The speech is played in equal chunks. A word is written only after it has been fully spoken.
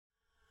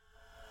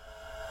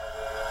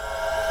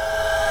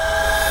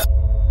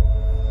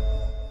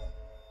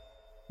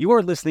You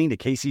are listening to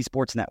KC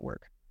Sports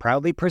Network,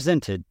 proudly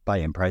presented by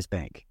Emprise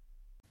Bank.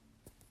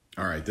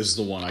 All right, this is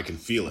the one. I can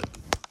feel it.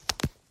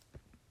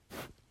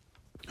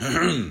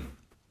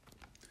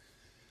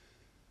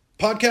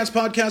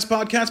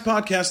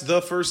 Podcast.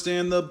 The first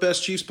and the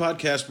best Chiefs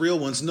podcast. Real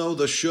ones know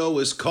the show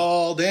is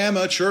called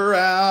Amateur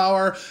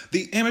Hour.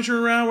 The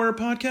Amateur Hour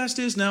podcast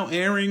is now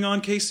airing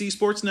on KC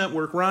Sports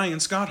Network. Ryan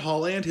Scott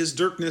Hall and his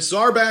Dirkness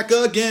are back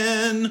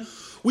again.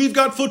 We've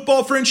got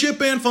football,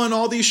 friendship, and fun.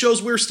 All these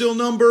shows, we're still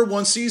number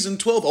one, season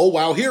 12. Oh,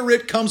 wow, here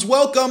it comes.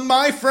 Welcome,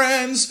 my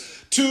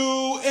friends, to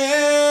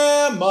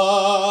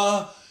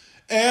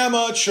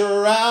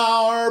Amateur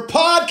Hour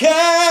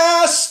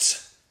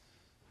Podcast.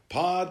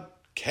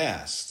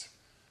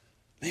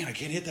 Man, I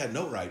can't hit that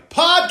note right.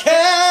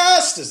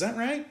 Podcast! Is that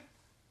right?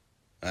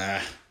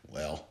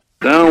 Well.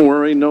 Don't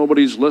worry,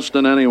 nobody's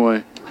listening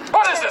anyway.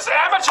 What is this,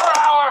 Amateur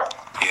Hour?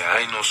 Yeah, I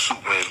ain't no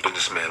Superman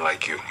businessman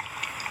like you.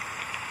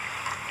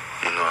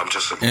 You know, I'm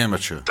just an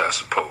amateur, I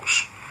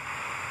suppose.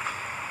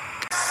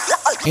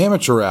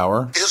 Amateur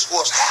Hour Is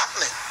what's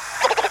happening.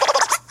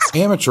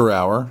 Amateur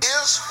Hour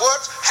Is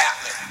what's happening.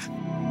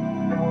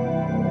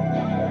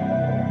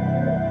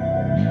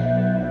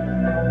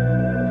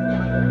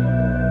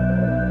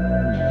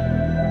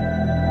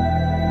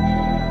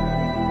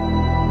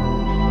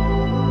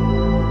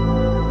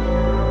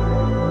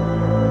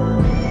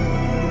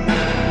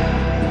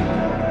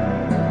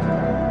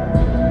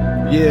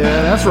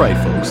 Yeah, that's right,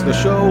 folks. The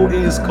show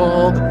is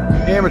called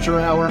Amateur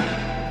Hour.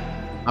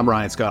 I'm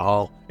Ryan Scott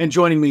Hall, and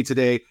joining me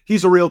today,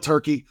 he's a real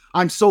turkey.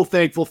 I'm so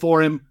thankful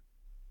for him.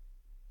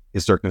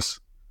 His Dirkness.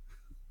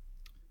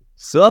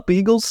 Sup,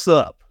 Eagles,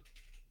 sup.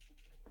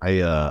 I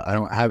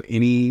don't have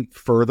any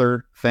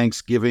further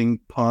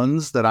Thanksgiving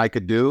puns that I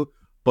could do,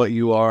 but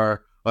you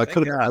are. I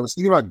was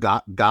thinking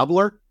about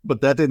gobbler, but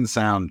that didn't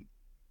sound.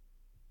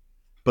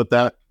 But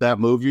that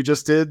move you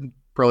just did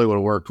probably would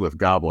have worked with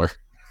gobbler.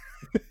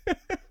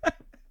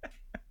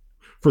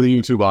 For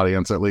the YouTube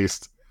audience, at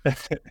least.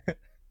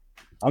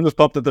 I'm just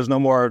pumped that there's no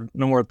more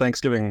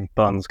Thanksgiving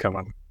puns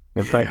coming.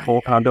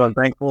 Not doing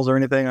thankfuls or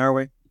anything, are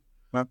we?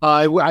 No?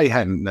 I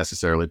hadn't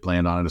necessarily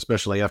planned on it,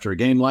 especially after a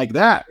game like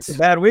that. It's a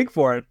bad week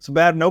for it.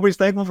 Nobody's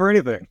thankful for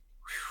anything.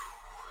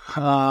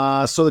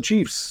 So the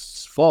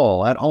Chiefs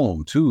fall at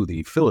home to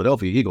the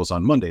Philadelphia Eagles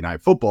on Monday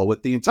Night Football,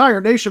 with the entire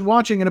nation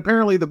watching, and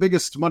apparently the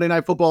biggest Monday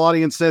Night Football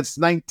audience since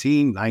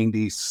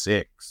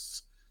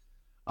 1996.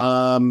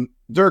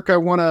 Dirk, I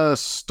want to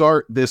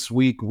start this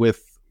week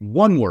with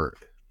one word,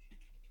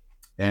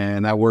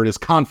 and that word is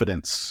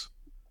confidence.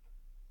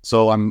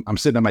 So I'm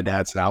sitting at my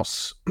dad's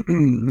house.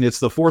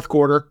 It's the fourth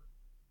quarter.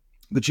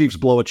 The Chiefs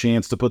blow a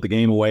chance to put the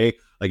game away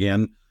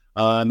again,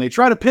 and they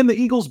try to pin the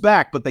Eagles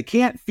back, but they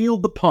can't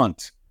field the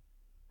punt,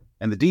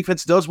 and the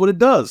defense does what it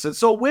does. And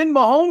so when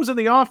Mahomes and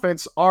the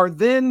offense are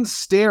then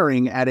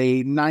staring at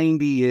a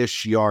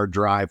 90-ish yard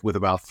drive with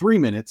about 3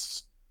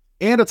 minutes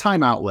and a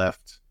timeout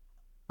left,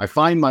 I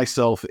find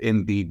myself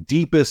in the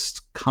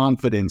deepest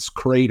confidence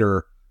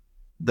crater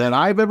that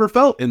I've ever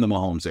felt in the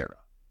Mahomes era.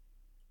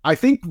 I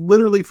think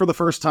literally for the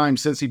first time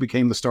since he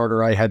became the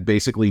starter, I had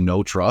basically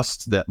no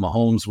trust that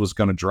Mahomes was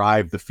going to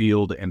drive the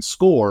field and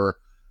score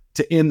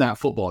to end that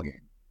football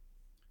game.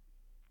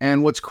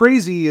 And what's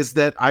crazy is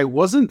that I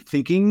wasn't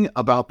thinking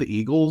about the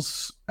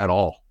Eagles at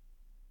all.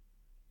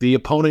 The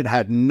opponent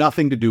had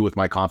nothing to do with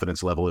my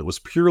confidence level. It was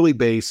purely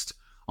based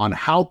on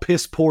how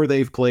piss poor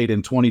they've played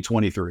in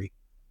 2023.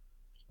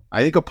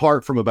 I think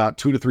apart from about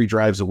 2 to 3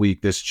 drives a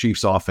week, this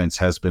Chiefs offense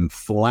has been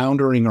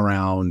floundering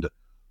around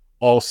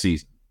all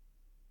season.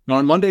 Now,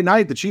 on Monday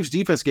night, the Chiefs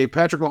defense gave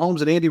Patrick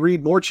Mahomes and Andy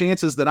Reid more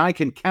chances than I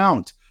can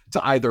count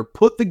to either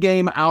put the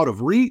game out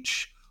of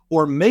reach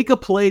or make a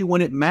play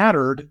when it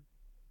mattered,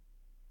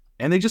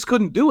 and they just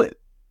couldn't do it.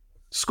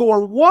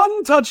 Score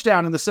one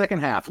touchdown in the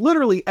second half,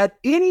 literally at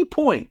any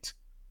point,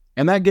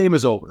 and that game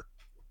is over.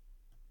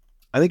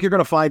 I think you're going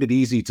to find it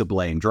easy to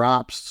blame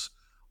drops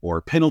or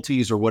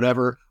penalties or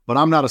whatever, but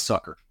I'm not a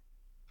sucker.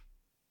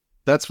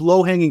 That's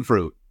low-hanging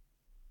fruit.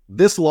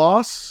 This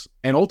loss,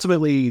 and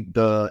ultimately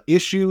the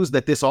issues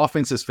that this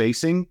offense is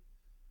facing,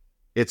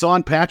 it's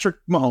on Patrick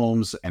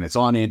Mahomes and it's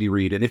on Andy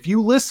Reid. And if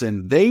you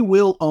listen, they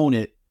will own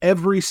it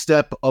every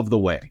step of the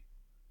way.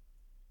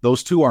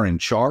 Those two are in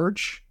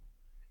charge,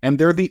 and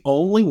they're the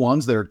only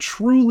ones that are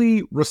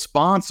truly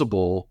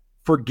responsible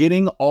for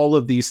getting all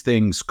of these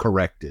things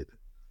corrected.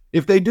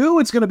 If they do,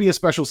 it's going to be a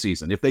special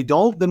season. If they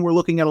don't, then we're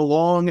looking at a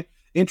long,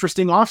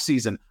 interesting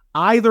offseason.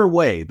 Either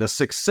way, the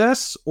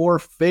success or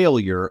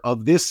failure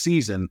of this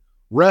season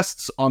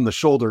rests on the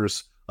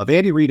shoulders of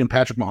Andy Reid and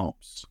Patrick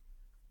Mahomes.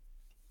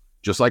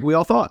 Just like we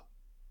all thought.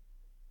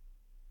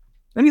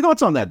 Any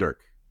thoughts on that,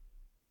 Dirk?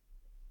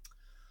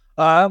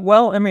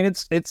 Well, I mean,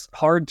 it's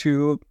hard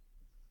to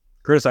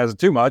criticize it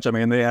too much. I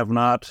mean, they have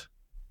not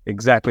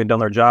exactly done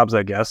their jobs,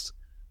 I guess.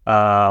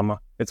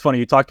 It's funny,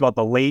 you talked about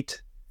the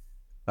late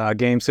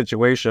game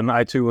situation.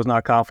 I, too, was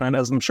not confident,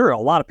 as I'm sure a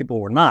lot of people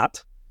were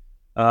not.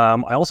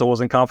 I also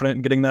wasn't confident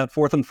in getting that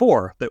 4th and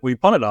 4 that we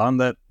punted on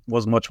that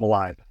was much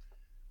maligned.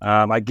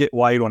 I get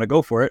why you'd want to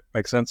go for it.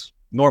 Makes sense.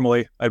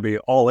 Normally, I'd be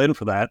all in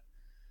for that.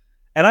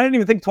 And I didn't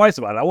even think twice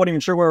about it. I wasn't even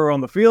sure where we were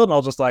on the field, and I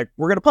was just like,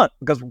 we're going to punt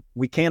because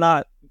we can't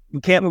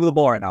move the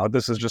ball right now.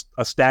 This is just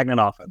a stagnant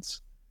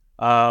offense.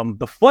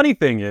 The funny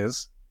thing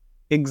is,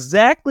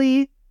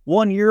 exactly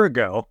 1 year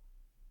ago,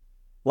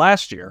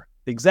 last year,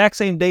 the exact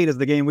same date as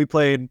the game we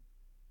played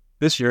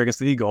this year against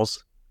the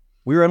Eagles,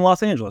 we were in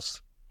Los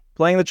Angeles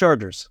playing the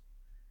Chargers.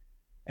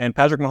 And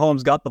Patrick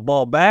Mahomes got the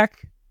ball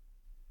back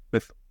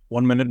with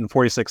 1 minute and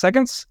 46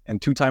 seconds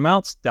and 2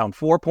 timeouts, down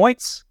 4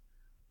 points.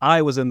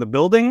 I was in the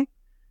building,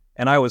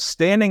 and I was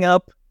standing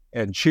up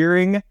and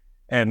cheering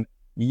and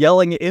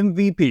yelling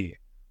MVP.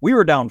 We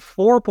were down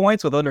 4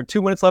 points with under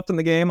 2 minutes left in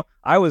the game.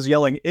 I was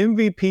yelling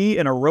MVP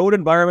in a road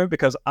environment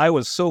because I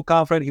was so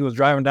confident he was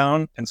driving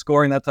down and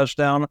scoring that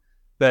touchdown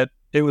that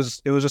it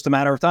was just a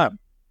matter of time.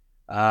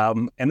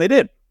 And they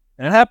did,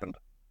 and it happened.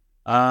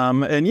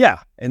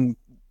 And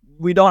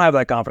we don't have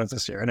that confidence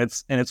this year, and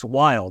it's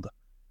wild.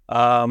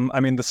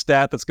 The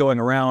stat that's going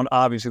around,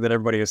 obviously, that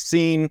everybody has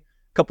seen, a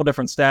couple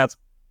different stats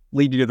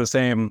lead you to the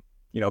same,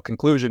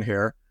 conclusion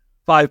here.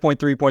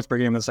 5.3 points per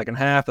game in the second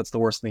half. That's the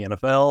worst in the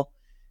NFL.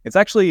 It's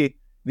actually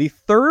the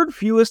third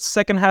fewest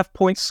second half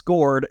points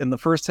scored in the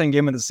first 10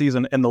 games of the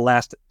season in the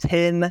last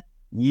 10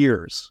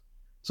 years.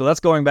 So that's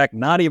going back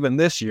not even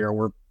this year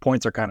where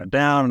points are kind of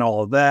down and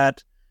all of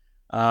that.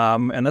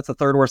 And that's the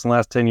third worst in the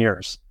last 10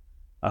 years.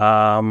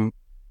 Another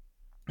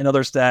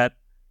stat,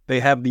 they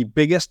have the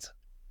biggest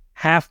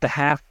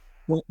half-to-half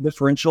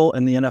differential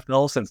in the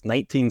NFL since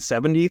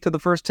 1970 to the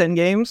first 10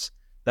 games.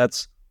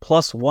 That's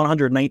plus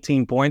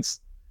 119 points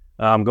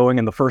going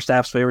in the first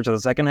half's favor to the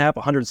second half,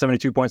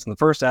 172 points in the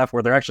first half,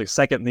 where they're actually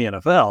second in the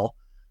NFL.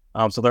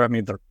 So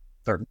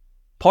they're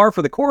par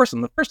for the course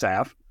in the first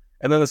half,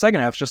 and then the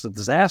second half is just a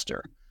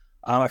disaster.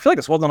 I feel like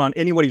this wasn't on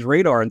anybody's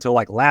radar until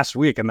like last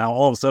week, and now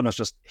all of a sudden it's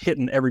just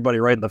hitting everybody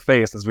right in the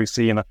face as we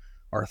see in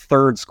our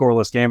third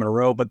scoreless game in a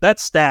row. But that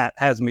stat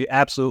has me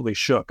absolutely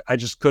shook. I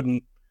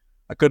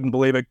couldn't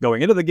believe it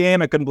going into the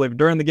game. I couldn't believe it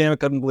during the game. I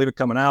couldn't believe it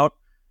coming out.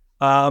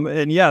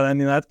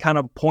 That kind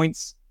of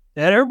points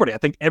at everybody. I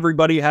think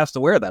everybody has to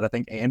wear that. I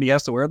think Andy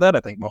has to wear that.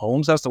 I think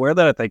Mahomes has to wear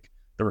that. I think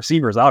the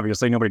receivers,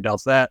 obviously, nobody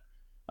doubts that.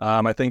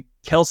 I think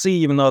Kelsey,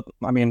 even though,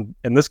 in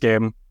this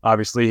game,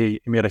 obviously,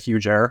 he made a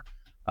huge error.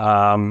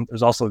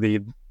 There's also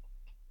the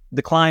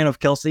decline of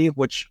Kelsey,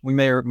 which we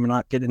may or may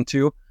not get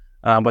into,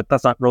 but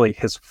that's not really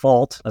his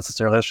fault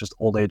necessarily. That's just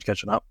old age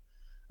catching up.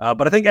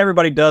 But I think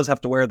everybody does have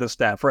to wear this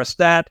stat. For a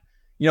stat,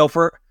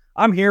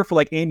 I'm here for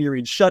like Andy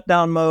Reid's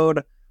shutdown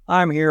mode.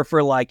 I'm here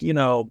for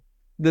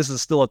this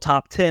is still a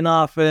top 10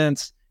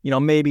 offense,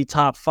 maybe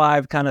top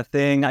 5 kind of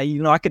thing.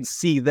 I could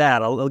see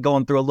that. I'm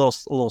going through a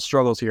little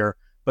struggles here,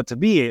 but to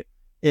be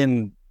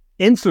in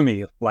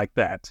infamy like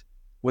that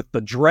with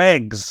the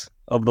dregs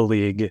of the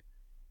league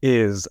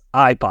is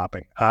eye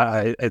popping.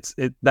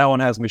 That one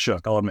has me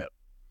shook, I'll admit.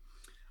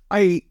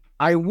 I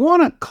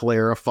want to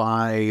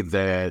clarify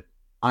that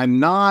I'm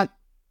not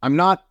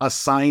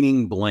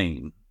assigning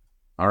blame.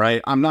 All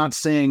right. I'm not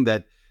saying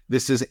that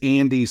this is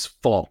Andy's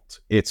fault.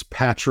 It's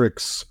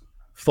Patrick's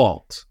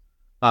fault.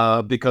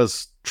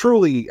 Because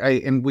truly,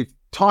 and we've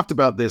talked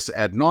about this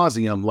ad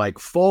nauseum, like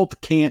fault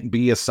can't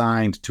be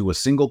assigned to a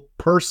single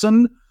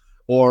person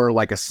or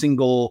like a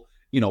single,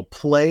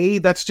 play.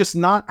 That's just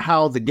not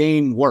how the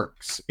game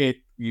works.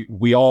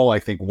 We all, I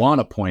think, want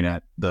to point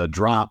at the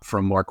drop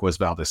from Marquez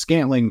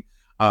Valdes-Scantling,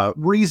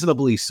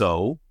 reasonably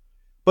so.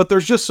 But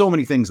there's just so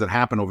many things that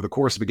happen over the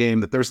course of a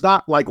game that there's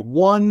not like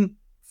one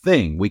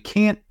thing. We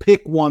can't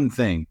pick one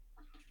thing.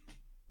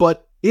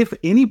 But if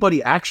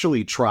anybody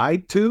actually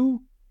tried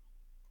to,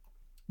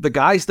 the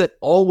guys that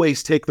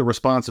always take the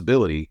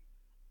responsibility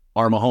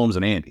are Mahomes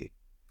and Andy.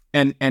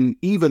 And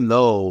even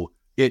though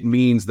it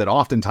means that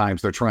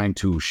oftentimes they're trying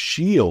to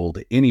shield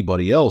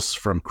anybody else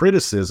from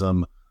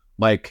criticism,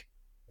 like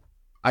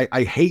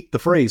I hate the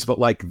phrase, but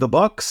like the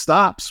buck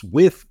stops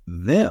with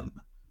them.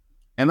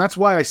 And that's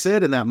why I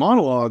said in that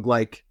monologue,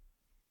 like,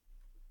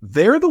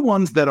 they're the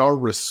ones that are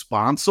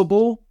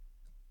responsible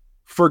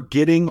for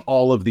getting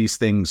all of these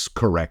things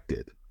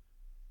corrected.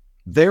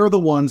 They're the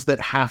ones that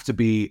have to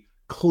be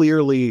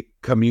clearly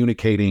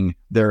communicating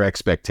their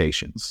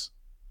expectations.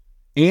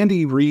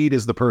 Andy Reid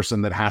is the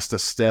person that has to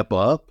step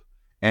up,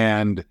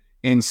 and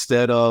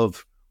instead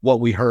of what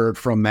we heard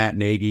from Matt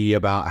Nagy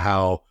about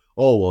how,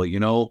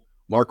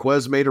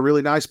 Marquez made a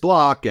really nice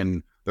block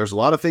and there's a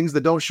lot of things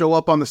that don't show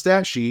up on the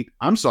stat sheet.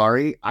 I'm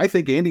sorry. I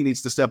think Andy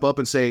needs to step up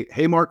and say,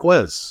 hey,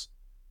 Marquez,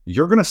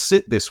 you're going to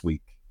sit this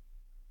week.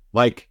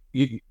 Like,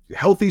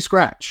 healthy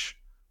scratch.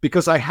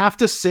 Because I have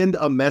to send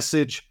a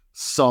message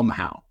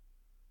somehow.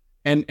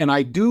 And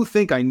I do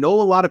think, I know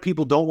a lot of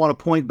people don't want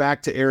to point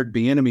back to Eric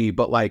Bieniemy,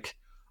 but like,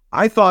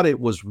 I thought it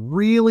was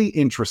really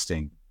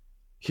interesting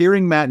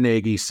hearing Matt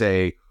Nagy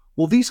say,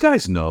 well, these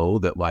guys know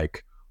that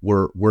like,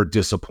 we're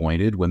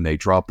disappointed when they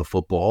drop the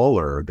football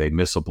or they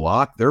miss a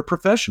block. They're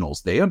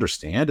professionals. They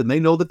understand, and they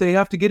know that they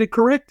have to get it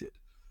corrected.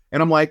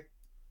 And I'm like,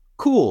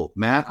 cool,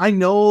 Matt, I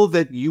know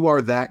that you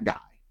are that guy.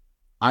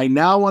 I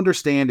now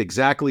understand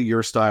exactly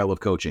your style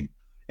of coaching.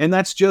 And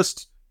that's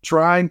just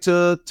trying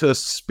to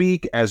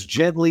speak as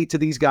gently to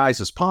these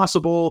guys as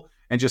possible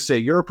and just say,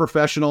 you're a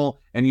professional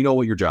and you know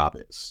what your job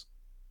is.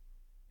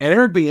 And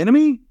Eric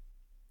Bieniemy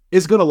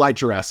is going to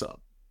light your ass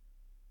up.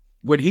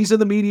 When he's in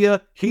the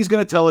media, he's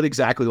going to tell it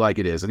exactly like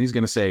it is. And he's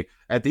going to say,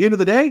 at the end of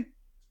the day,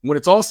 when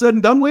it's all said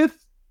and done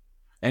with,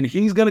 and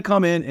he's going to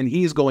come in and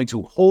he's going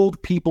to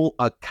hold people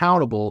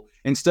accountable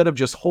instead of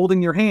just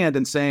holding your hand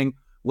and saying,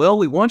 well,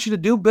 we want you to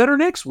do better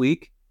next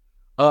week.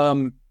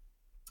 And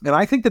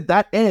I think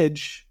that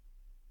edge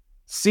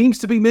seems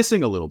to be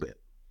missing a little bit.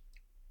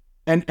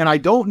 And I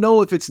don't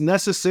know if it's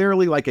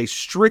necessarily like a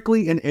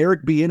strictly an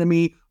Eric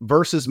Bieniemy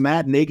versus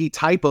Matt Nagy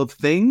type of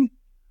thing.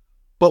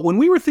 But when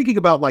we were thinking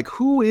about like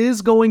who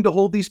is going to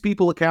hold these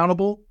people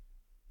accountable,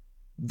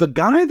 the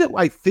guy that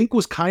I think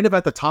was kind of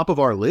at the top of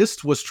our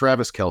list was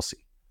Travis Kelce.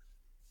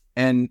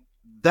 And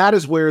that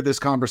is where this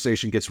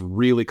conversation gets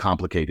really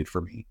complicated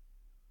for me,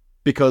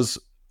 because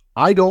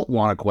I don't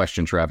want to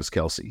question Travis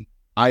Kelce.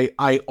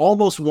 I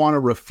almost want to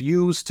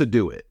refuse to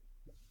do it.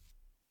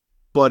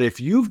 But if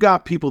you've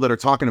got people that are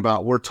talking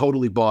about we're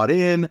totally bought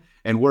in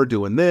and we're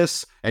doing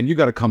this and you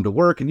got to come to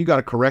work and you got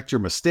to correct your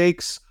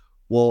mistakes,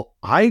 well,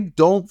 I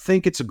don't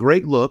think it's a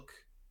great look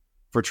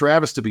for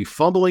Travis to be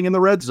fumbling in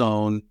the red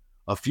zone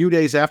a few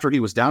days after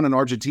he was down in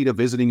Argentina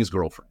visiting his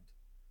girlfriend.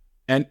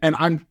 And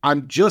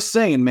I'm just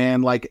saying,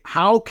 man, like,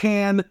 how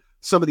can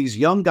some of these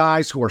young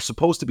guys who are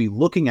supposed to be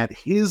looking at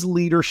his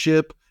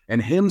leadership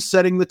and him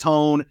setting the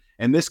tone,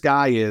 and this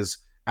guy is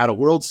at a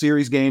World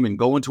Series game and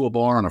going to a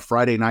bar on a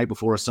Friday night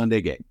before a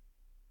Sunday game.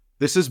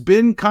 This has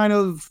been kind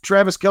of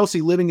Travis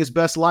Kelce living his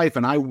best life,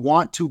 and I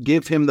want to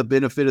give him the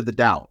benefit of the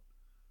doubt.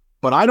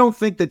 But I don't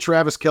think that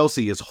Travis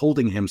Kelce is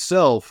holding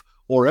himself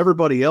or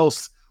everybody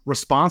else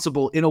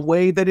responsible in a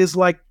way that is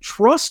like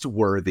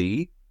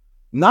trustworthy,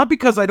 not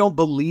because I don't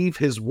believe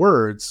his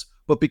words,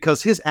 but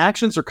because his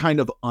actions are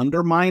kind of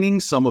undermining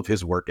some of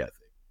his work ethic.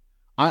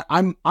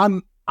 I'm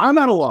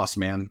at a loss,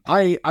 man.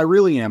 I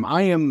really am.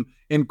 I am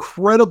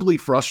incredibly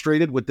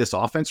frustrated with this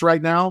offense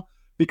right now,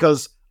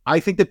 because I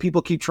think that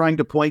people keep trying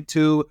to point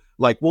to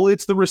like, well,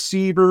 it's the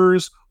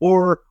receivers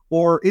or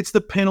it's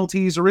the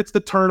penalties or it's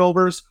the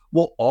turnovers.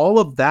 Well, all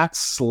of that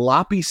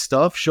sloppy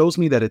stuff shows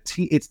me that it's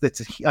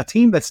a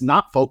team that's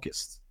not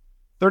focused.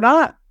 They're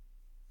not.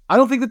 I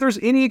don't think that there's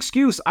any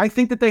excuse. I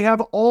think that they have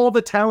all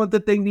the talent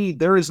that they need.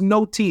 There is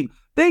no team.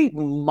 They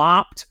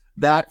mopped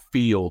that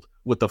field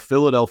with the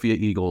Philadelphia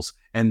Eagles,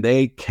 and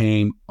they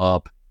came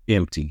up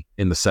empty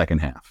in the second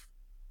half.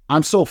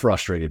 I'm so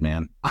frustrated,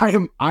 man.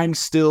 I'm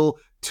still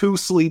 2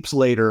 sleeps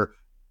later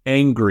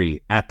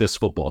angry at this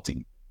football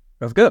team.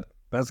 That's good.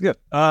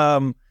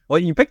 Well,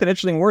 you picked an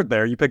interesting word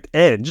there. You picked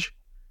edge,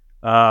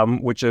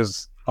 which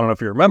is, I don't know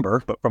if you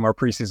remember, but from our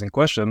preseason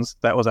questions,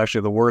 that was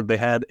actually the word they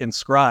had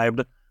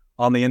inscribed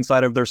on the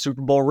inside of their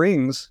Super Bowl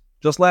rings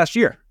just last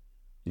year.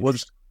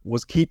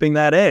 Was keeping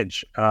that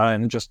edge,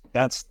 and just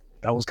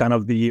that was kind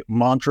of the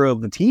mantra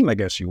of the team, I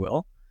guess you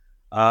will.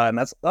 And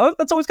that's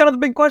always kind of the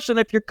big question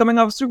if you're coming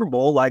off a Super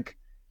Bowl. Like,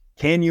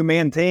 can you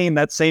maintain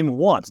that same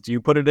want? Do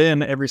you put it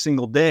in every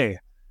single day?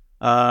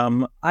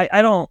 I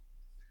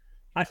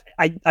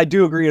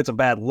do agree it's a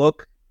bad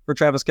look for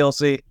Travis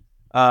Kelce,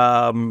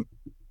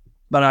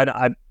 but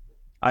I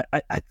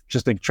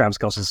just think Travis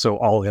Kelce is so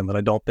all in that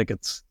I don't think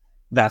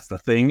that's the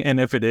thing. And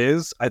if it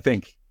is, I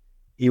think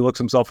he looks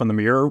himself in the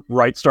mirror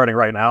starting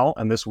right now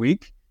and this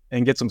week,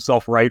 and gets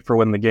himself right for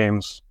when the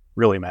games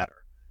really matter.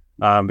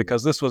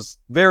 Because this was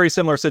very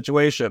similar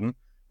situation.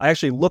 I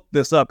actually looked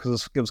this up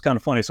because it was kind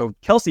of funny. So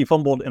Kelce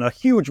fumbled in a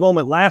huge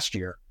moment last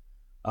year,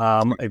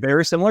 a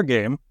very similar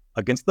game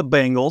against the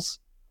Bengals,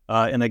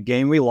 in a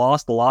game we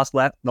lost, the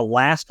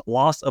last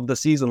loss of the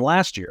season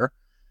last year.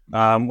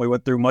 We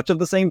went through much of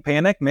the same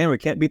panic. Man, we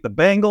can't beat the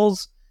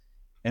Bengals.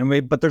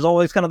 But there's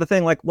always kind of the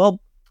thing like, well,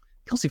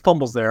 Kelce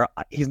fumbles there.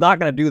 He's not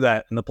going to do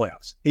that in the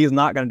playoffs. He's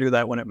not going to do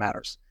that when it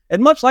matters.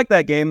 And much like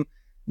that game,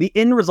 the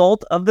end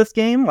result of this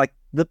game, like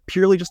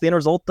purely just the end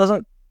result,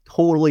 doesn't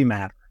totally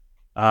matter.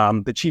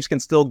 The Chiefs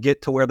can still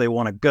get to where they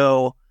want to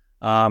go.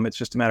 It's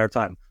just a matter of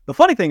time. The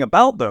funny thing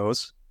about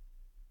those,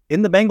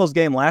 in the Bengals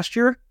game last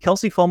year,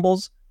 Kelce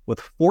fumbles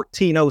with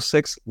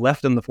 14:06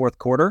 left in the fourth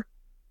quarter.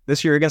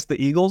 This year against the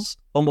Eagles,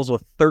 fumbles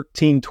with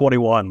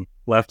 13:21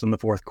 left in the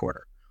fourth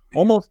quarter.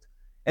 Almost,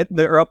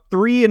 they're up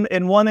 3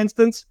 in one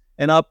instance,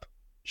 and up,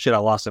 I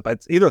lost it, but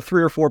it's either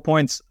 3 or 4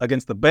 points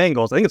against the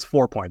Bengals. I think it's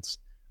 4 points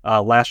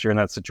last year in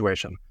that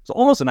situation. So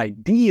almost an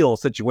ideal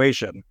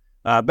situation.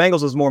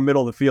 Bengals was more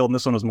middle of the field, and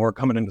this one was more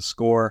coming in to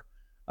score.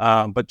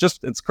 But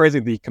just, it's crazy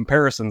the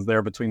comparisons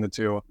there between the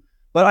two.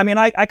 But I mean,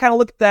 I kind of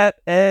look at that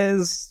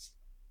as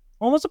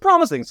almost a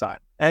promising sign.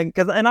 And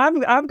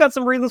I've got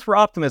some reasons for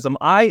optimism.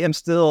 I am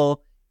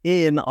still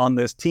in on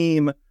this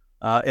team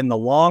in the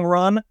long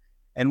run,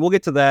 and we'll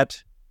get to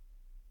that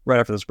right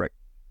after this break.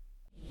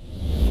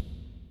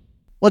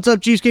 What's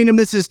up, Chiefs Kingdom?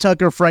 This is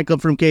Tucker Franklin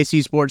from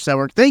KC Sports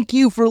Network. Thank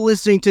you for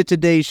listening to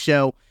today's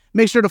show.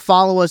 Make sure to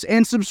follow us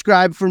and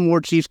subscribe for more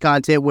Chiefs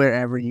content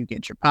wherever you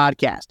get your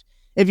podcast.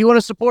 If you want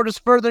to support us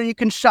further, you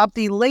can shop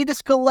the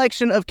latest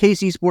collection of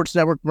KC Sports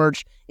Network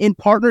merch in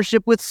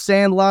partnership with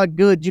Sandlot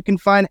Goods. You can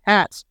find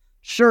hats,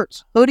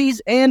 shirts, hoodies,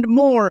 and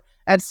more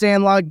at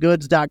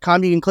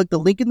sandlotgoods.com. You can click the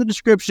link in the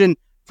description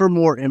for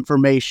more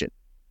information.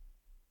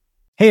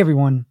 Hey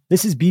everyone,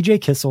 this is BJ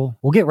Kissel.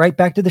 We'll get right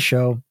back to the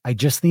show. I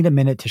just need a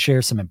minute to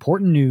share some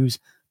important news,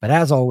 but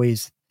as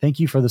always, thank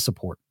you for the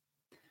support.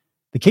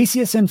 The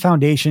KCSN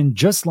Foundation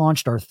just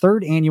launched our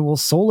third annual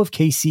Soul of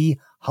KC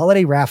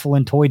Holiday Raffle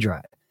and Toy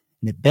Drive,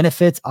 and it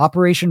benefits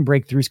Operation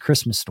Breakthrough's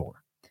Christmas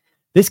store.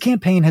 This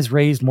campaign has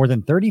raised more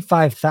than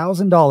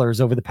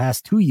 $35,000 over the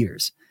past 2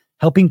 years,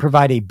 helping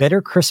provide a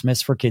better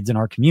Christmas for kids in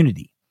our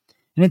community.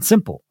 And it's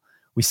simple.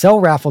 We sell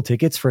raffle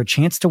tickets for a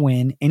chance to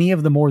win any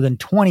of the more than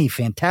 20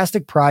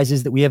 fantastic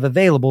prizes that we have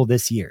available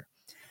this year.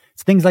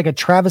 It's things like a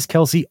Travis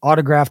Kelce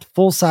autographed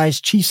full-size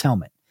Chiefs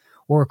helmet,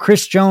 or a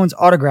Chris Jones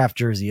autographed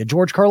jersey, a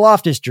George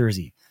Karlaftis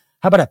jersey.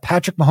 How about a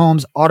Patrick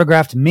Mahomes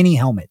autographed mini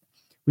helmet?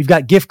 We've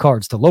got gift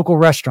cards to local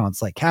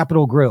restaurants like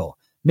Capitol Grill,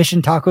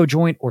 Mission Taco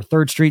Joint, or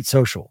 3rd Street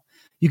Social.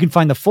 You can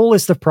find the full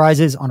list of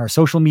prizes on our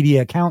social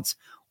media accounts,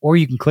 or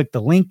you can click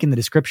the link in the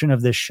description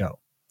of this show.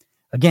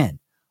 Again,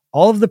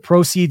 all of the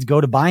proceeds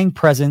go to buying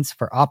presents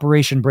for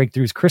Operation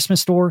Breakthrough's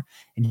Christmas store,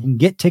 and you can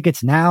get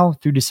tickets now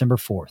through December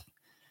 4th.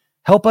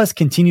 Help us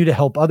continue to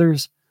help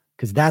others,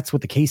 because that's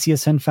what the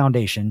KCSN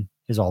Foundation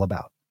is all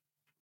about.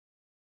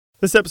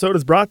 This episode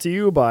is brought to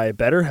you by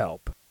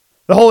BetterHelp.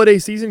 The holiday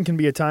season can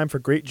be a time for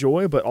great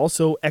joy, but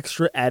also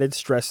extra added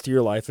stress to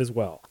your life as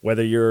well.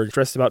 Whether you're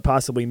stressed about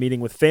possibly meeting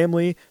with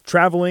family,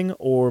 traveling,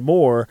 or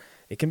more,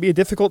 it can be a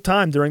difficult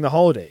time during the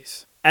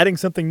holidays. Adding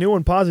something new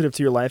and positive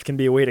to your life can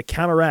be a way to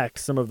counteract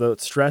some of the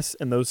stress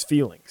and those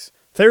feelings.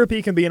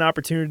 Therapy can be an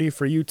opportunity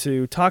for you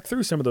to talk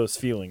through some of those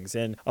feelings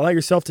and allow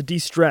yourself to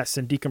de-stress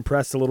and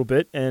decompress a little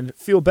bit and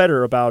feel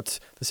better about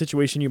the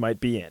situation you might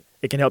be in.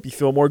 It can help you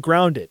feel more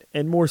grounded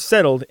and more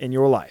settled in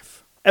your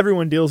life.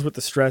 Everyone deals with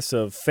the stress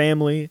of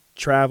family,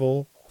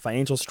 travel,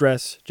 financial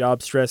stress,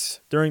 job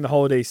stress during the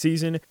holiday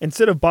season.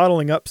 Instead of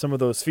bottling up some of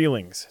those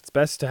feelings, it's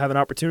best to have an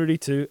opportunity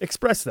to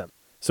express them.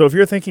 So if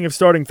you're thinking of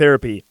starting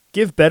therapy,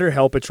 give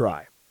BetterHelp a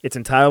try. It's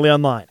entirely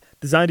online,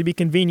 designed to be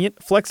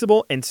convenient,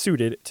 flexible, and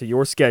suited to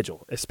your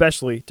schedule,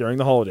 especially during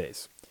the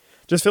holidays.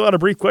 Just fill out a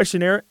brief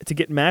questionnaire to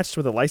get matched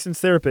with a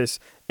licensed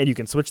therapist, and you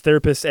can switch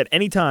therapists at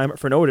any time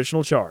for no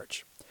additional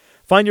charge.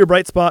 Find your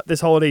bright spot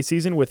this holiday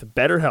season with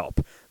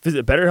BetterHelp.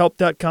 Visit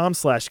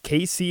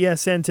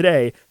BetterHelp.com/KCSN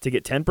today to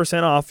get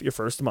 10% off your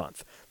first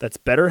month. That's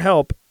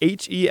BetterHelp,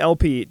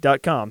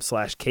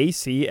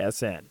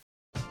 HELP.com/KCSN.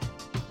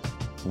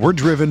 We're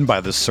driven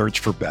by the search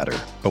for better.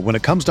 But when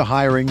it comes to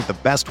hiring, the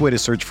best way to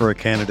search for a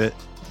candidate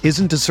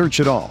isn't to search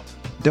at all.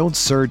 Don't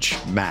search,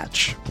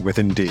 match with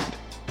Indeed.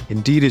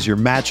 Indeed is your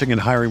matching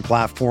and hiring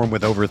platform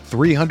with over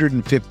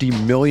 350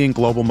 million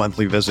global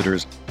monthly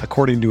visitors,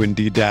 according to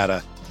Indeed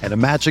data, and a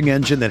matching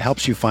engine that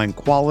helps you find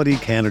quality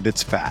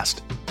candidates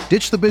fast.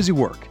 Ditch the busy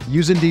work.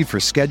 Use Indeed for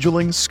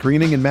scheduling,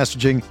 screening, and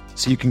messaging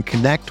so you can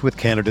connect with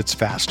candidates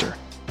faster.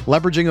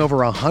 Leveraging over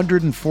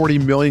 140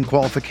 million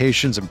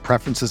qualifications and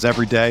preferences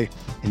every day,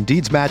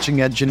 Indeed's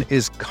matching engine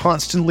is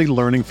constantly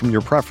learning from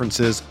your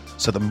preferences,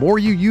 so the more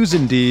you use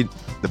Indeed,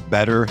 the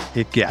better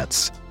it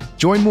gets.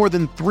 Join more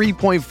than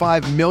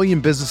 3.5 million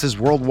businesses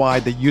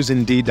worldwide that use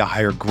Indeed to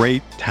hire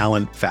great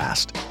talent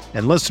fast.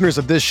 And listeners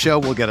of this show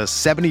will get a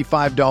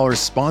 $75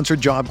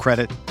 sponsored job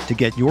credit to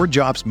get your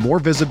jobs more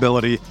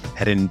visibility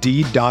at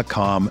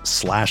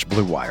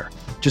Indeed.com/Blue Wire.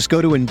 Just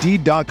go to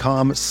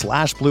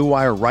Indeed.com/Blue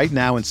Wire right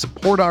now and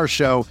support our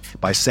show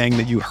by saying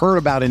that you heard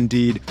about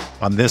Indeed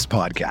on this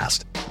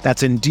podcast.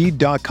 That's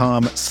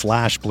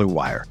Indeed.com/Blue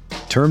Wire.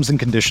 Terms and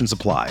conditions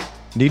apply.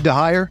 Need to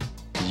hire?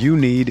 You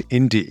need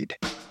Indeed.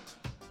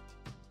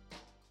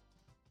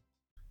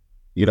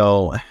 You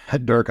know,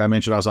 Dirk, I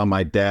mentioned I was on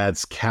my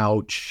dad's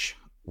couch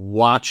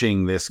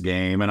watching this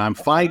game, and I'm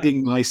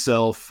finding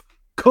myself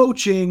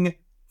coaching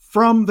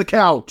from the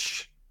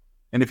couch.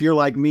 And if you're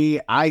like me,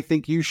 I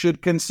think you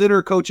should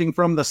consider coaching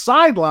from the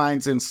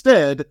sidelines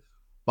instead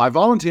by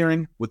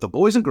volunteering with the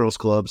Boys and Girls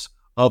Clubs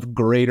of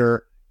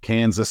Greater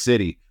Kansas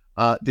City.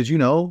 Did you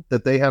know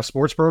that they have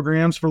sports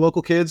programs for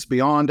local kids?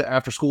 Beyond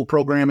after-school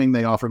programming,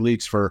 they offer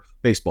leagues for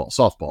baseball,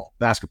 softball,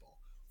 basketball,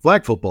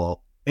 flag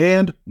football,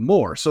 and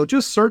more. So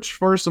just search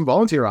for some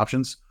volunteer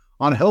options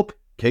on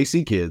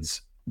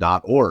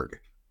helpkckids.org.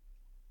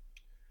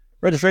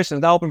 Registration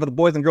is now open for the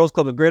Boys and Girls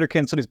Club of Greater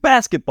Kansas City's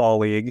Basketball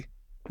League.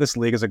 This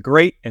league is a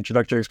great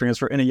introductory experience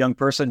for any young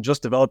person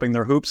just developing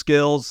their hoop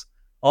skills.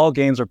 All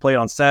games are played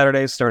on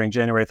Saturdays starting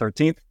January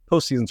 13th.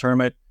 Postseason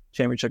tournament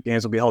championship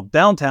games will be held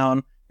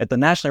downtown at the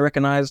nationally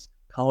recognized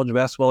College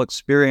Basketball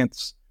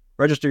Experience.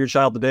 Register your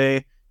child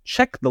today.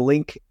 Check the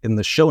link in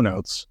the show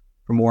notes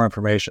for more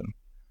information.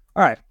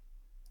 All right.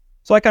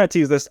 So I kind of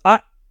tease this.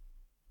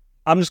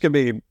 I'm just going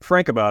to be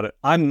frank about it.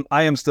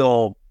 I am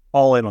still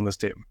all in on this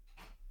team.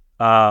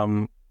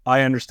 I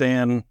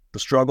understand the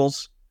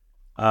struggles.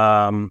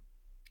 I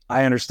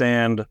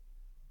understand.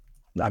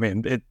 I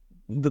mean,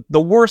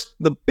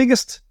 the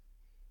biggest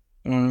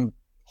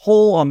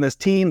hole on this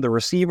team, the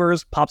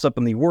receivers, pops up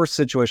in the worst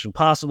situation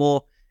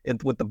possible,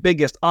 with the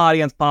biggest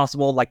audience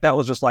possible. Like, that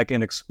was just like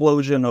an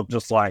explosion of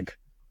just like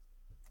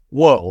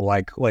whoa,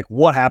 like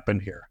what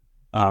happened here?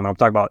 I'm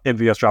talking about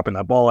MVS dropping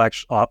that ball,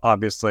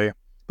 obviously,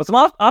 but some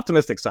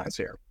optimistic signs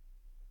here.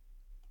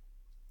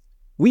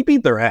 We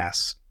beat their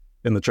ass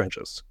in the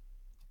trenches.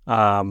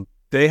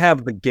 They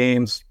have the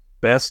game's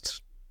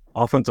best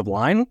offensive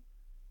line.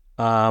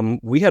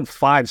 We had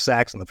 5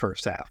 sacks in the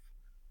first half.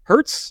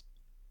 Hurts,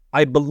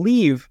 I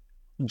believe,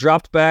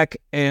 dropped back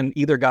and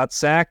either got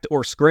sacked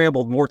or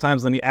scrambled more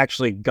times than he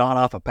actually got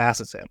off a pass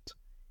attempt.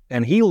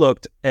 And he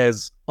looked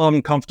as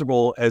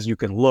uncomfortable as you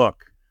can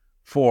look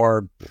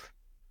for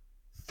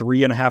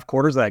 3.5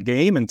 quarters of that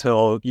game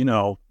until,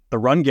 the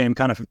run game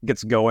kind of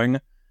gets going.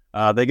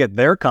 They get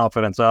their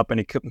confidence up and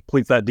he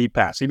completes that deep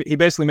pass. He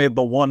basically made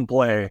the one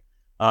play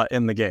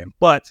in the game.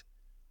 But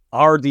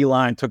our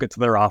D-line took it to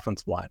their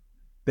offensive line.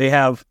 They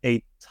have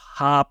a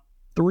top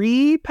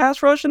 3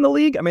 pass rush in the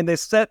league. I mean, they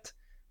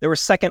were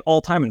second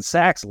all-time in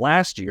sacks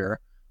last year.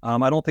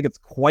 I don't think it's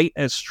quite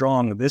as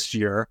strong this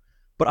year.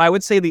 But I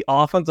would say the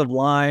offensive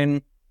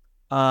line,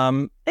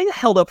 they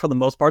held up for the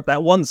most part.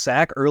 That one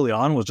sack early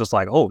on was just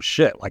like, oh,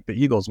 shit, like the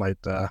Eagles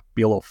might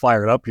be a little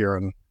fired up here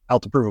and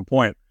out to prove a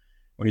point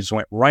when he just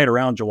went right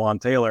around Jawan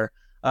Taylor.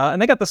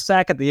 And they got the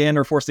sack at the end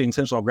or forced the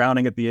intentional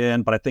grounding at the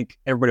end, but I think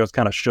everybody was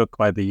kind of shook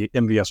by the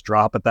MVS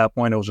drop at that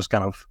point. It was just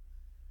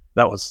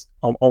that was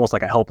almost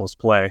like a helpless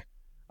play.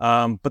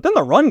 But then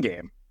the run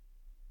game.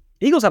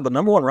 Eagles have the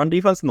number 1 run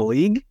defense in the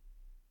league.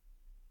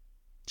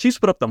 Chiefs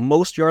put up the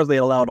most yards they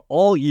allowed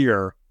all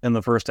year in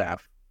the first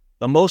half.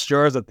 The most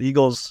yards that the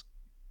Eagles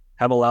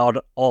have allowed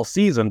all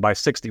season by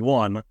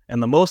 61,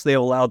 and the most they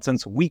have allowed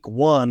since week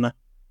 1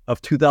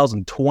 of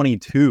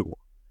 2022.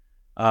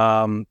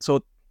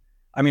 So,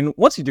 I mean,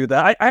 once you do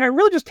that, I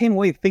really just came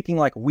away thinking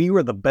like we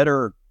were the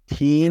better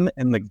team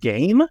in the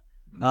game.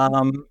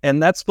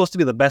 And that's supposed to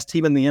be the best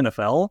team in the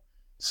NFL.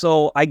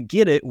 So I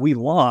get it. We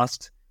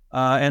lost.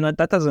 And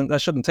that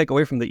shouldn't take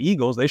away from the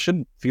Eagles. They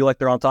should feel like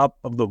they're on top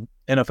of the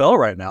NFL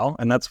right now,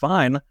 and that's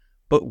fine.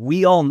 But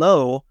we all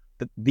know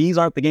that these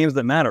aren't the games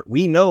that matter.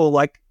 We know,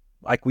 like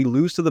we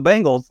lose to the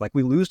Bengals, like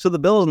we lose to the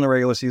Bills in the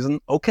regular season.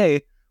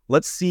 Okay,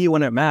 let's see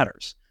when it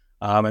matters.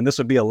 And this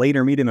would be a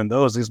later meeting than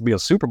those. This would be a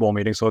Super Bowl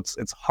meeting, so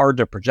it's hard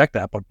to project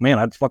that. But man,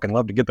 I'd fucking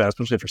love to get that,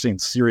 especially if you're seeing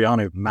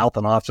Sirianni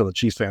mouthing off to the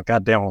Chiefs fans.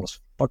 God damn, I almost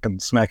fucking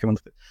smack him in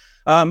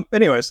the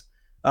anyways,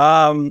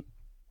 a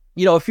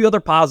few other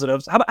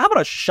positives. How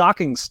about a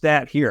shocking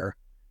stat here?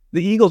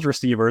 The Eagles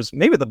receivers,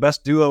 maybe the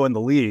best duo in the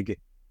league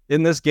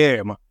in this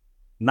game,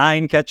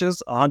 9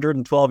 catches,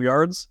 112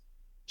 yards.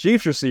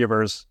 Chiefs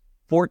receivers,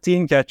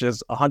 14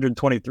 catches,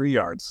 123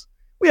 yards.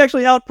 We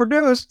actually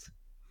outproduced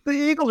the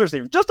Eagles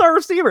receivers, just our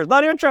receivers,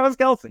 not even Travis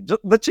Kelce.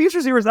 Just the Chiefs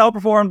receivers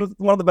outperformed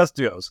one of the best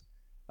duos.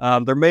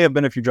 There may have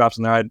been a few drops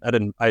in there.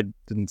 I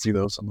didn't see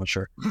those. I'm not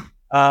sure.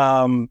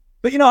 But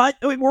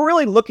we're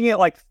really looking at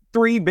like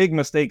 3 big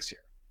mistakes here.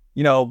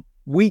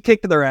 We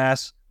kicked their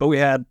ass, but we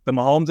had the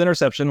Mahomes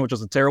interception, which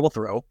was a terrible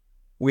throw.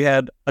 We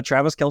had a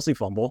Travis Kelce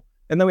fumble,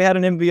 and then we had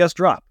an MVS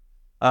drop.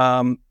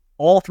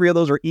 All 3 of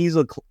those are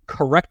easily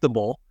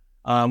correctable.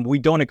 We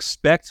don't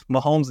expect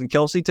Mahomes and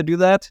Kelce to do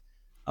that.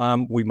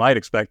 We might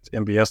expect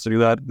MVS to do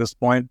that at this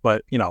point,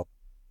 but,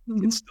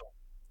 it's still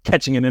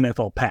catching an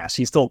NFL pass.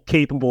 He's still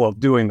capable of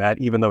doing that,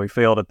 even though he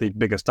failed at the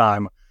biggest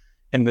time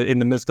in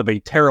the midst of a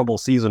terrible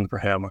season for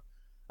him.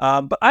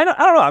 But I don't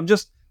know. I'm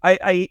just,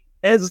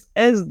 as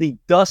the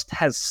dust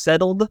has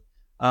settled,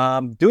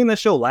 doing this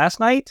show last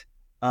night,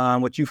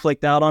 which you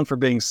flaked out on for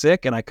being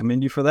sick, and I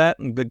commend you for that,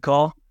 and good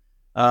call.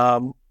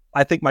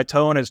 I think my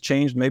tone has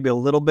changed maybe a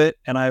little bit,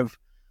 and I've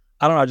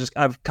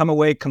come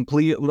away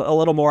a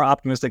little more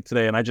optimistic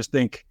today, and I just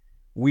think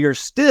we are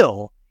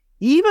still,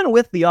 even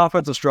with the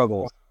offensive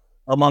struggle,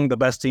 among the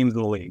best teams in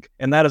the league,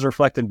 and that is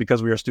reflected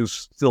because we are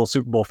still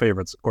Super Bowl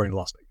favorites according to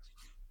Las Vegas.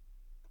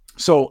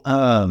 So,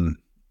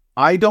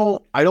 I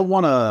don't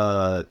want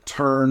to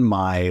turn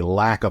my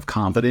lack of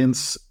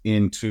confidence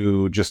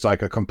into just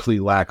like a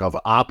complete lack of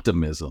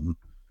optimism,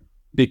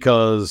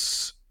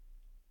 because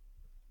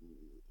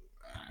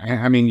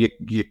I mean,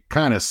 you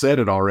kind of said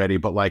it already,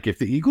 but like if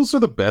the Eagles are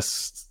the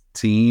best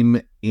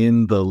team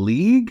in the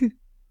league,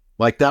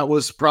 like that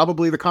was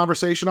probably the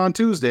conversation on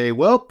Tuesday.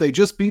 Well, they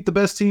just beat the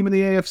best team in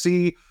the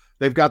AFC.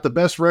 They've got the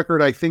best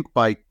record, I think,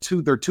 by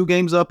 2. They're 2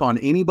 games up on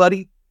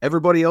anybody.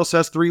 Everybody else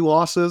has 3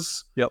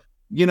 losses. Yep.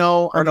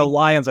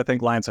 Lions. I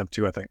think Lions have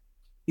 2. I think.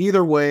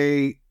 Either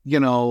way,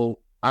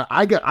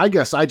 I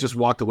guess I just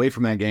walked away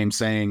from that game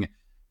saying,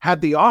 had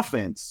the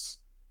offense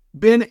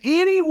been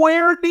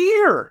anywhere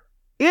near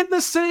in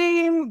the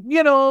same,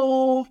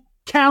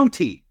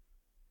 county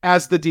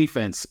as the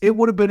defense, it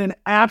would have been an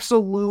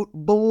absolute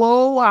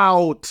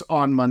blowout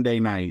on Monday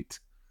night.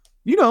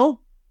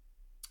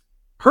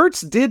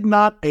 Hurts did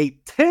not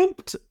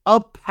attempt a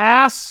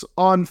pass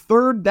on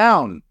 3rd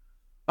down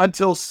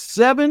until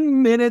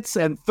 7 minutes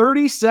and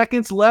 30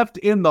 seconds left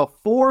in the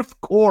 4th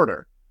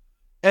quarter.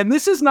 And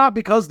this is not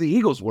because the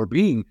Eagles were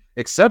being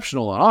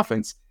exceptional on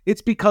offense.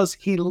 It's because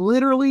he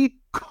literally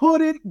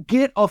couldn't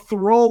get a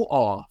throw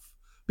off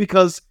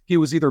because he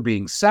was either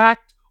being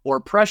sacked or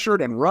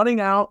pressured and running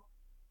out.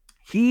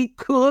 He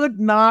could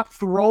not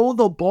throw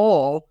the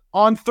ball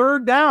on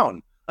third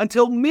down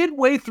until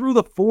midway through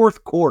the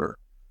fourth quarter.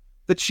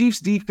 The Chiefs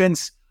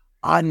defense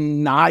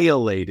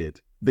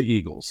annihilated the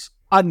Eagles,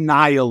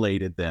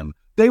 annihilated them.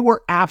 They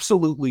were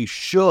absolutely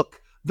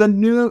shook. The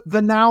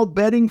now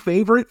betting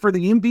favorite for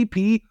the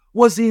MVP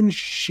was in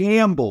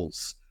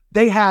shambles.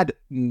 They had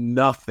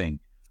nothing.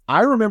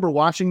 I remember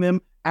watching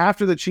them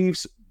after the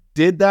Chiefs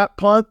did that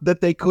punt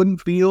that they couldn't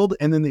field,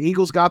 and then the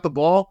Eagles got the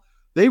ball.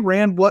 They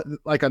ran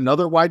like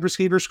another wide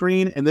receiver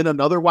screen, and then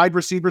another wide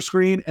receiver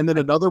screen, and then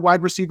another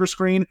wide receiver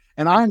screen.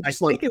 And I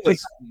think it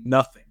was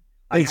nothing.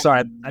 I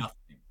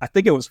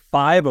think it was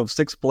 5 of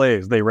 6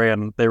 plays they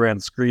ran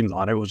screens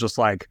on. It was just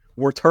like,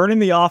 we're turning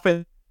the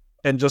offense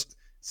and just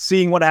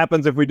seeing what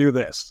happens if we do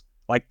this.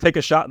 Like, take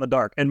a shot in the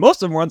dark. And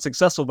most of them were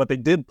unsuccessful, but they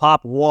did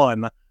pop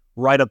one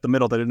right up the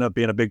middle that ended up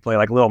being a big play,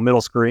 like a little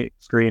middle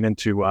screen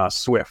into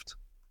Swift.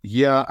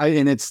 Yeah,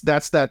 and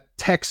that's that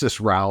Texas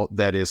route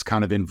that is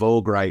kind of in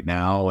vogue right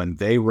now, and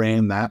they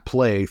ran that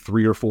play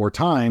 3 or 4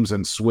 times,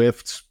 and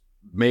Swift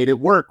made it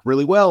work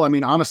really well. I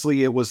mean,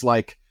 honestly, it was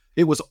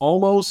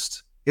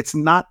almost, it's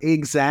not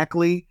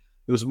exactly,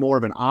 it was more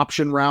of an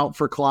option route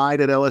for Clyde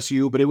at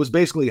LSU, but it was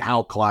basically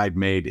how Clyde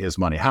made his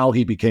money, how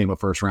he became a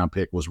first-round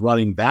pick, was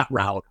running that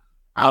route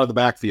out of the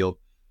backfield.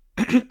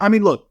 I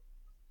mean, look,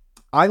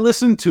 I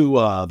listened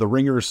to the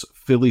Ringer's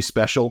Philly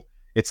special.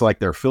 It's like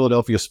their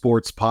Philadelphia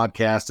sports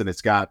podcast, and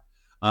it's got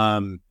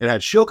it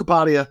had Shil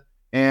Kapadia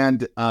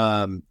and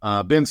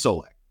Ben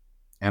Solak.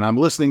 And I'm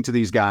listening to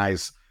these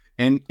guys,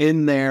 and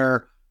in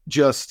their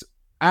just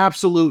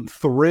absolute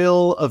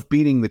thrill of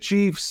beating the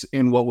Chiefs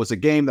in what was a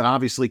game that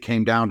obviously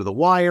came down to the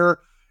wire,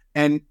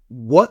 and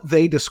what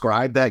they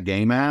described that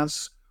game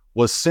as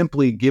was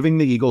simply giving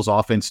the Eagles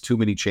offense too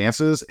many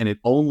chances, and it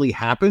only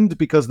happened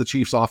because the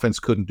Chiefs offense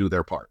couldn't do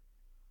their part.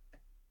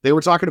 They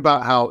were talking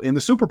about how in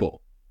the Super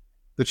Bowl,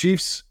 the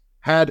Chiefs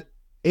had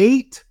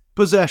 8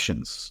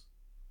 possessions,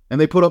 and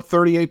they put up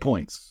 38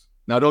 points.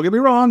 Now, don't get me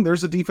wrong,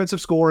 there's a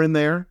defensive score in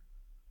there,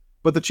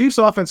 but the Chiefs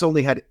offense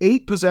only had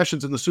 8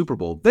 possessions in the Super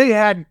Bowl. They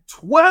had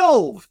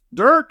 12,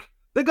 Dirk.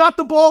 They got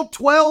the ball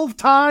 12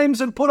 times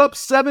and put up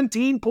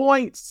 17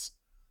 points.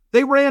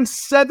 They ran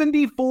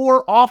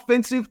 74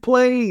 offensive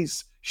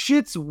plays.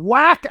 Shit's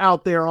whack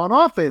out there on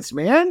offense,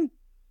 man.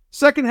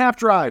 Second half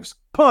drives,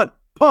 punt,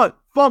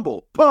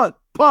 fumble, punt,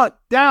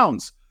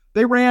 downs.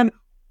 They ran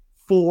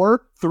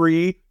 4,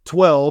 3,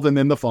 12, and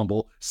then the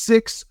fumble,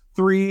 6,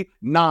 3,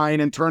 9,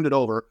 and turned it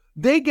over.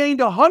 They gained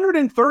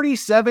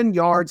 137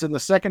 yards in the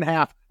second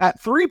half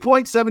at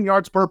 3.7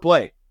 yards per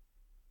play.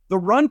 The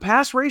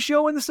run-pass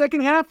ratio in the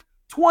second half,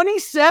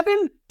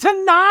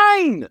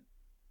 27-9.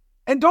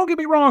 And don't get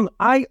me wrong,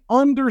 I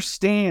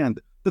understand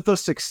that the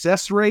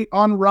success rate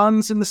on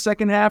runs in the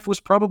second half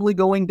was probably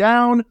going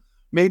down.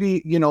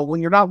 Maybe,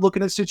 when you're not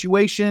looking at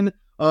situation,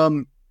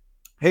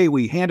 hey,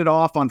 we handed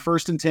off on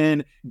 1st and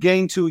 10,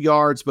 gain 2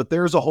 yards, but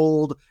there's a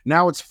hold.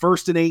 Now it's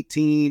 1st and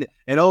 18,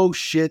 and oh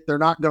shit, they're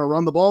not going to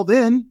run the ball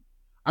then.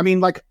 I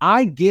mean, like,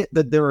 I get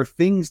that there are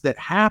things that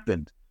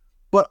happened,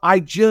 but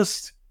I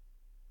just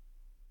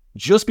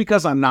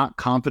because I'm not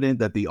confident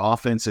that the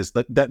offense is,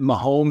 that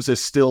Mahomes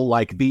is still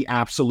like the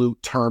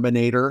absolute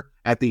Terminator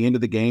at the end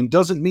of the game,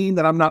 doesn't mean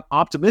that I'm not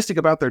optimistic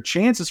about their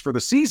chances for the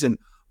season.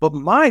 But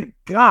my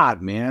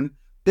God, man,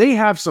 they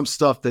have some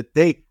stuff that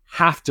they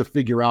have to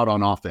figure out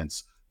on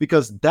offense,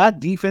 because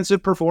that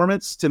defensive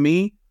performance to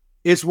me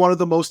is one of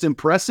the most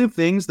impressive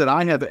things that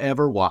I have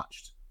ever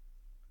watched.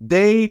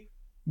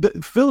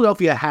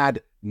 Philadelphia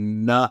had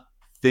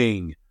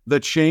nothing. The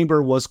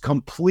chamber was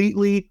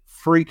completely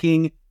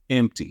freaking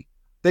empty.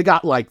 They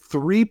got like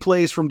 3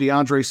 plays from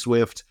DeAndre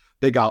Swift.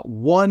 They got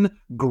 1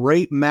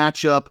 great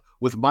matchup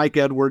with Mike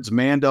Edwards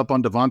manned up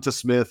on Devonta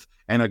Smith,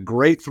 and a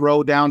great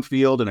throw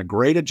downfield and a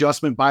great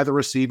adjustment by the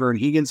receiver, and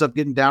he ends up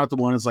getting down at the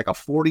one. It's like a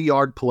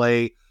 40-yard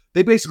play.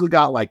 They basically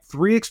got like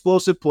 3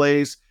 explosive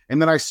plays,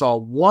 and then I saw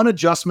 1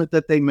 adjustment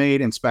that they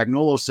made, and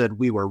Spagnuolo said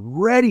we were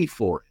ready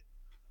for it.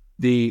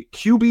 The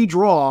QB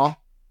draw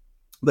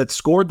that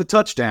scored the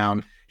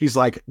touchdown, he's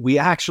like, we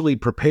actually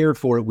prepared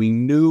for it. We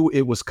knew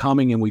it was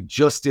coming, and we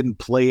just didn't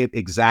play it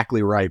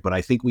exactly right, but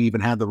I think we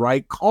even had the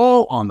right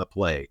call on the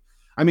play.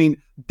 I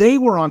mean, they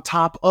were on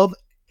top of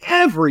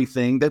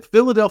everything that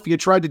Philadelphia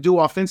tried to do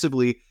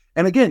offensively.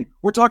 And again,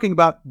 we're talking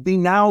about the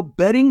now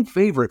betting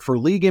favorite for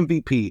league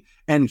MVP,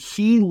 and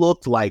he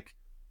looked like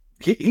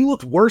he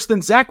looked worse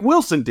than Zach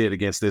Wilson did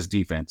against this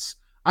defense.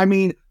 I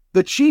mean,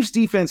 the Chiefs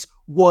defense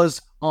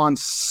was on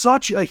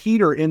such a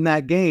heater in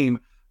that game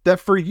that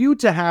for you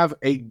to have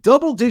a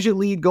double-digit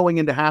lead going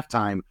into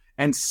halftime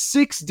and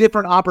 6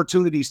 different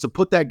opportunities to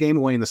put that game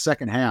away in the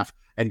second half,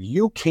 and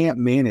you can't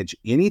manage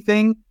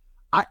anything.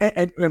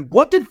 And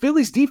what did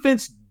Philly's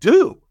defense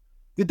do?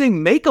 Did they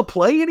make a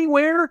play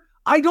anywhere?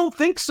 I don't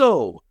think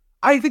so.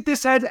 I think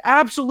this had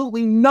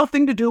absolutely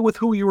nothing to do with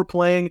who you were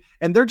playing,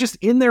 and they're just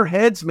in their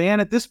heads, man.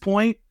 At this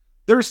point,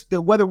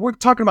 whether we're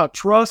talking about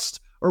trust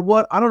or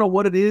what, I don't know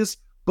what it is,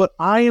 but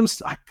I'm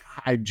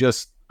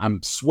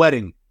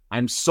sweating.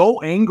 I'm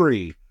so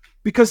angry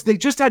because they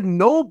just had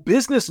no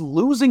business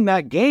losing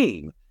that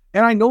game.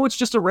 And I know it's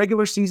just a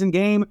regular season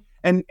game,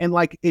 And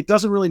like, it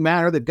doesn't really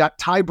matter. They've got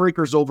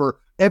tiebreakers over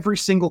every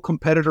single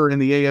competitor in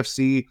the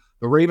AFC.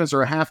 The Ravens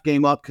are a half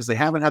game up because they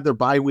haven't had their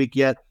bye week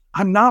yet.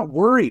 I'm not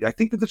worried. I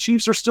think that the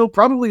Chiefs are still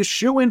probably a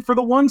shoo-in for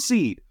the 1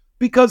 seed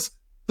because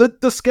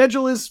the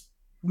schedule is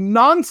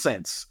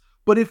nonsense.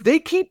 But if they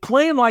keep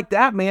playing like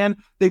that, man,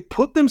 they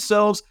put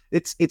themselves,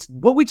 it's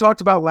what we talked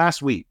about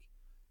last week.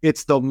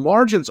 It's the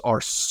margins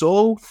are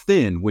so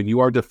thin when you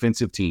are a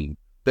defensive team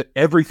that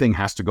everything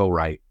has to go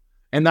right.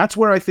 And that's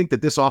where I think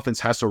that this offense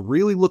has to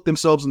really look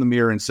themselves in the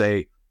mirror and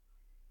say,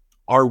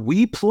 are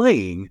we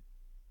playing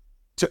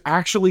to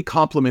actually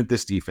complement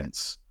this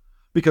defense?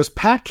 Because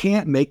Pat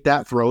can't make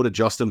that throw to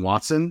Justin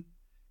Watson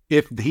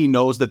if he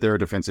knows that they're a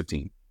defensive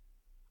team.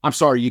 I'm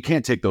sorry, you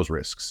can't take those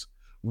risks.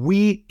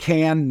 We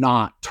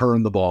cannot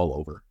turn the ball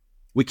over.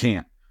 We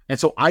can't. And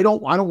so I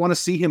don't want to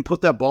see him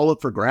put that ball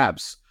up for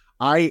grabs.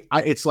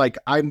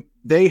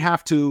 They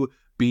have to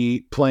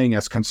be playing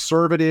as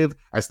conservative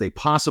as they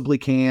possibly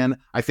can.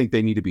 I think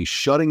they need to be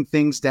shutting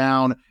things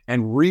down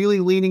and really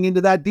leaning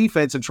into that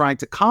defense and trying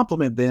to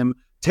complement them,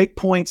 take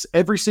points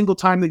every single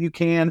time that you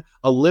can,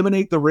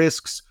 eliminate the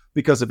risks,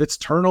 because if it's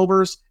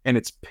turnovers and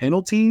it's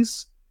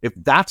penalties, if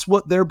that's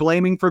what they're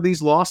blaming for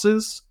these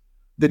losses,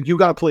 then you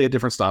got to play a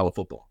different style of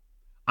football.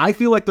 I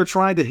feel like they're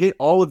trying to hit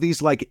all of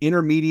these like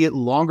intermediate,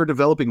 longer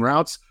developing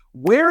routes.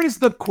 Where is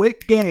the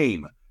quick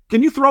game?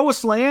 Can you throw a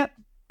slant?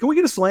 Can we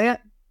get a slant?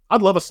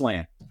 I'd love a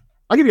slant.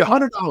 I'll give you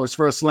 $100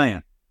 for a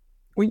slant.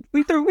 We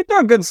threw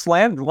a good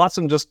slant.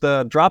 Watson just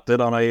dropped it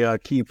on a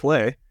key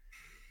play.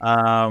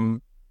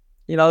 Those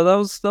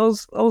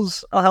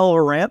a hell of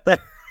a rant. That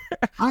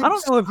I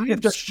don't know if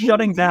just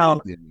shutting down.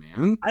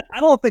 Man.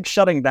 I don't think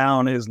shutting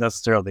down is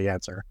necessarily the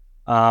answer.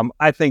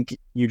 I think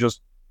you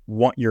just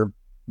want your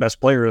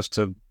best players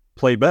to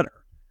play better.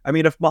 I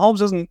mean, if Mahomes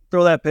doesn't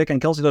throw that pick and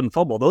Kelsey doesn't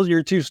fumble, those are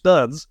your two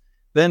studs.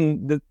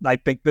 Then I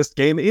think this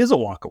game is a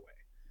walk away.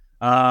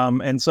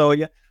 And so,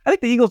 yeah, I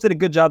think the Eagles did a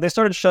good job. They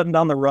started shutting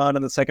down the run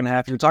in the second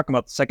half. You're talking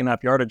about the second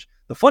half yardage.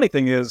 The funny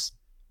thing is,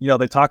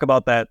 they talk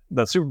about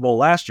the Super Bowl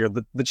last year.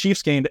 The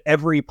Chiefs gained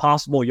every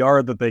possible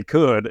yard that they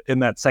could in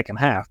that second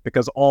half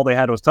because all they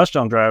had was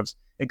touchdown drives,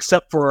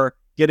 except for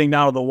getting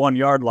down to the 1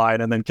 yard line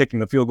and then kicking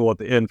the field goal at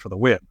the end for the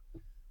win.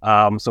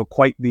 So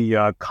quite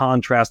the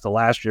contrast to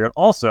last year. And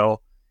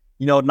also,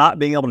 not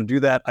being able to do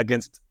that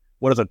against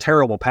what is a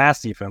terrible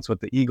pass defense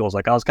with the Eagles.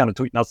 Like, I was kind of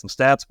tweeting out some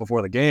stats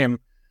before the game.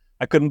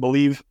 I couldn't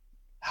believe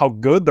how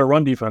good their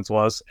run defense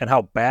was and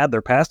how bad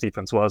their pass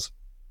defense was.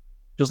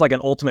 Just like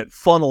an ultimate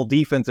funnel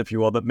defense, if you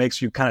will, that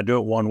makes you kind of do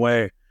it one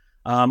way.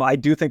 I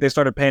do think they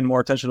started paying more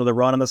attention to the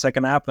run in the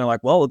second half. And they're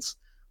like, well,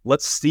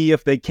 let's see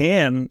if they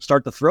can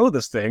start to throw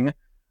this thing.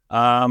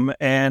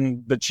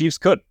 And the Chiefs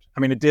could. I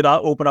mean, it did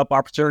open up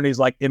opportunities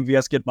like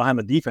MVS get behind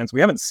the defense.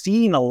 We haven't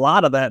seen a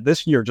lot of that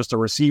this year, just a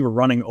receiver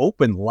running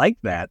open like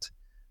that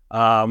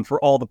for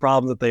all the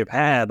problems that they've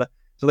had.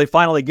 So they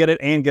finally get it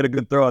and get a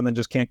good throw and then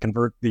just can't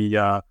convert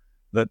the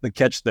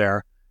catch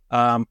there.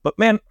 But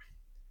man,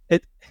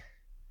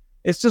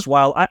 it's just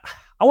wild. I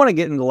want to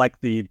get into like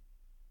the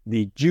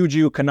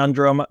Juju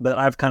conundrum that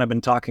I've kind of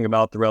been talking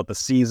about throughout the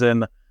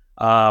season.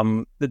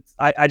 That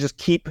I just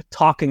keep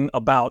talking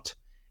about,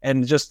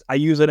 and just I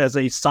use it as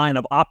a sign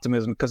of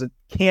optimism because it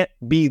can't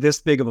be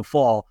this big of a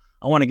fall.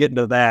 I want to get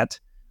into that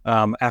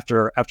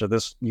after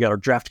this. You got our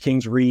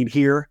DraftKings read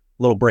here.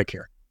 A little break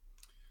here.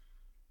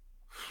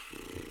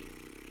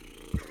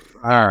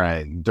 All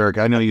right, Dirk,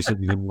 I know you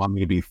said you didn't want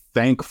me to be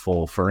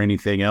thankful for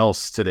anything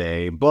else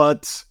today,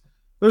 but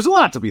there's a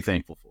lot to be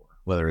thankful for,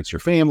 whether it's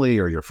your family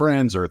or your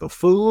friends or the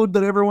food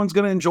that everyone's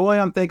going to enjoy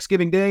on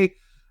Thanksgiving Day.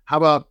 How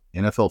about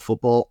NFL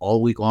football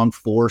all week long,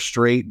 4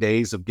 straight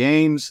days of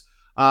games?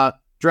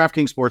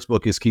 DraftKings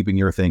Sportsbook is keeping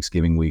your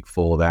Thanksgiving week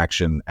full of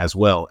action as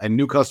well, and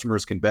new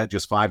customers can bet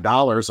just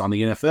 $5 on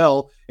the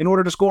NFL in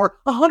order to score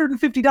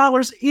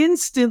 $150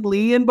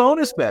 instantly in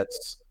bonus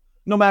bets.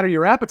 No matter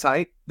your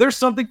appetite, there's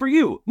something for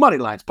you. Money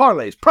lines,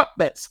 parlays, prop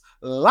bets,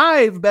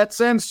 live bets,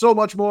 and so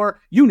much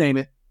more. You name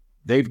it,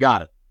 they've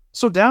got it.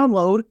 So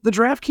download the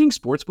DraftKings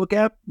Sportsbook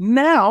app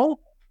now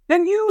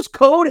and use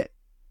code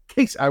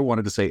I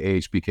wanted to say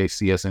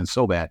AHPKCSN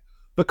so bad.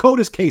 The code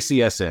is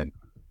KCSN.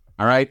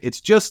 All right?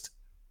 It's just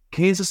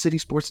Kansas City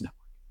Sports Network.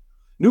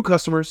 New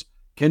customers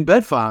can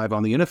bet $5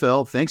 on the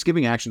NFL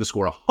Thanksgiving action to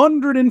score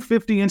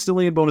 $150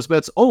 instantly in bonus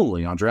bets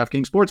only on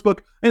DraftKings Sportsbook,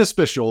 an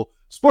official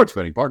sports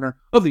betting partner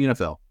of the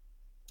NFL.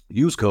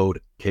 Use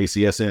code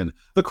KCSN.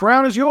 The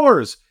crown is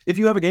yours. If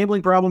you have a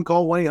gambling problem,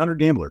 call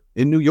 1-800-GAMBLER.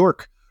 In New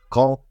York,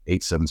 call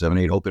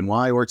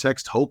 877-8-HOPE-NY or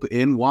text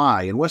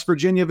HOPE-NY. In West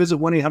Virginia, visit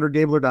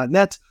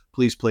 1-800-GAMBLER.net.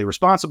 Please play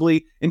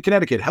responsibly. In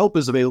Connecticut, help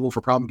is available for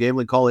problem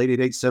gambling. Call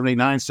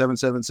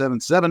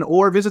 888-789-7777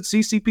 or visit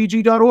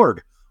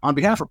ccpg.org. On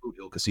behalf of Boot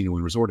Hill Casino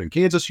and Resort in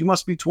Kansas, you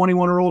must be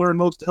 21 or older in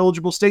most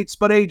eligible states,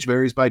 but age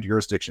varies by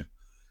jurisdiction.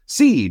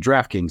 See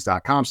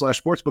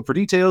DraftKings.com/sportsbook for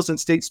details and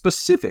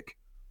state-specific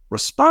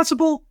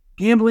responsible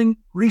gambling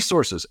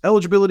resources.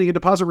 Eligibility and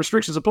deposit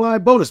restrictions apply.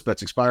 Bonus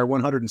bets expire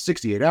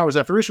 168 hours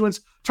after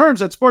issuance.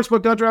 Terms at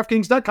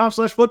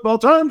sportsbook.draftkings.com/football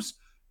terms.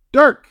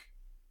 Dirk,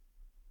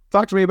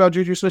 Talk to me about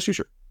Juju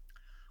Smith-Schuster.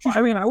 Well,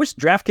 I mean, I wish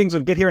DraftKings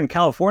would get here in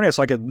California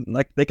so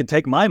they could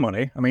take my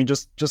money. I mean,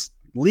 just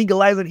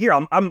legalize it here.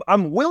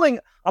 I'm willing.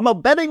 I'm a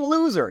betting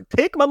loser.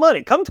 Take my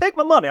money. Come take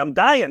my money. I'm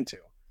dying to.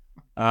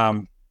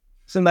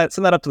 Send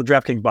that up to the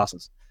DraftKings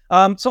bosses.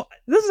 So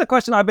this is a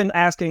question I've been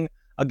asking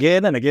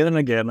again and again and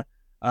again.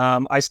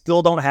 I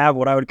still don't have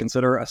what I would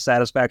consider a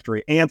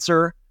satisfactory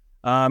answer.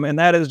 And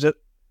that is just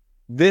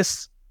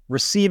the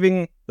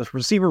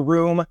receiver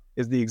room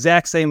is the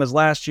exact same as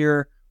last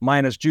year,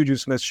 minus Juju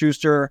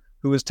Smith-Schuster,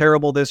 who was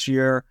terrible this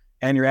year,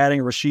 and you're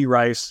adding Rashee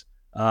Rice,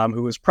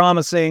 who is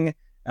promising.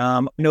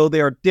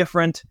 They are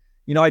different.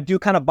 I do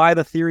kind of buy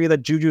the theory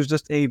that Juju is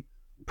just a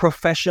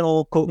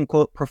professional, quote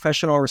unquote,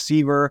 professional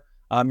receiver.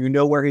 You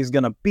know where he's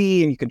going to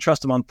be, and you can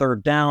trust him on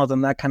third downs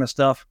and that kind of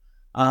stuff.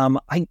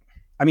 I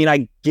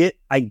get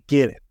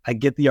it. I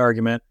get the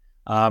argument,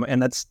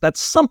 and that's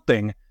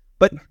something.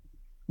 But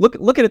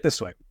look at it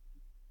this way: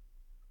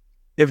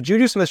 if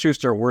Juju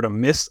Smith-Schuster were to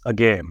miss a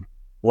game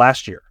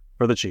last year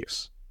for the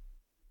Chiefs,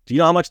 do you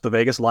know how much the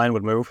Vegas line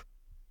would move?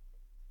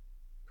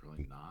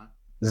 Probably not.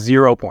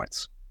 0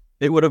 points.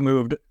 It would have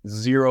moved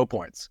 0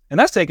 points. And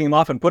that's taking him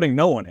off and putting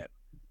no one in.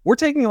 We're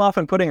taking him off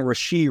and putting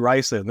Rashee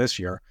Rice in this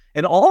year.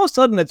 And all of a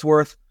sudden it's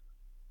worth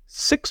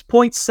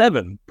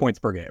 6.7 points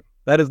per game.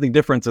 That is the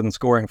difference in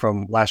scoring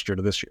from last year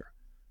to this year.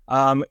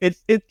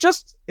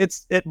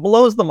 It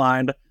blows the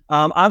mind.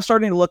 I'm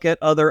starting to look at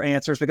other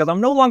answers because I'm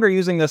no longer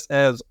using this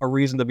as a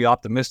reason to be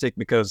optimistic,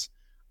 because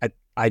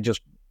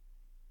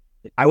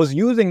I was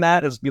using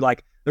that as be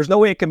like, there's no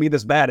way it can be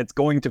this bad. It's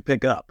going to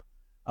pick up.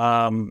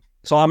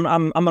 So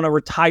I'm going to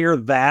retire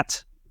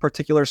that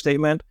particular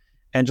statement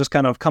and just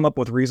kind of come up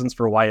with reasons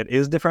for why it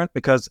is different,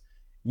 because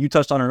you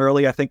touched on it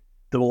early. I think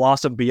the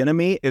loss of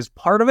Bieniemy is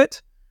part of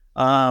it.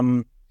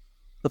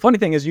 The funny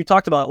thing is we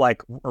talked about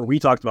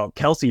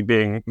Kelce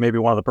being maybe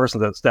one of the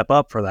persons that step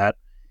up for that.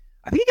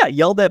 I think he got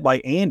yelled at by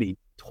Andy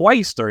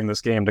twice during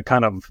this game to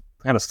kind of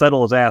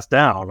settle his ass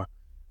down.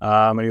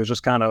 And he was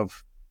just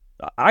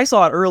I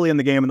saw it early in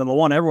the game, and then the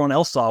one everyone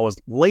else saw was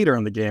later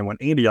in the game when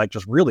Andy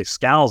just really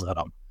scowls at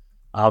him.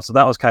 So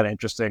that was kind of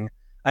interesting.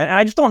 And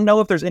I just don't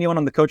know if there's anyone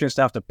on the coaching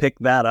staff to pick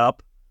that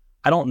up.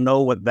 I don't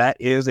know what that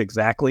is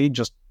exactly,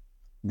 just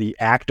the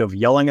act of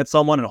yelling at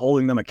someone and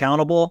holding them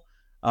accountable.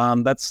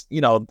 That's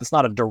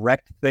not a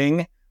direct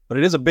thing, but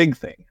it is a big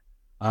thing.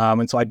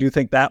 And so I do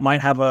think that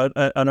might have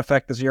an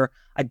effect this year.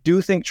 I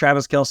do think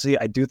Travis Kelce,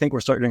 I do think we're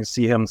starting to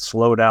see him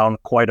slow down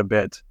quite a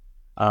bit.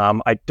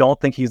 I don't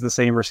think he's the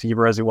same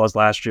receiver as he was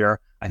last year.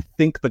 I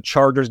think the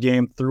Chargers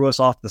game threw us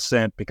off the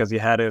scent because he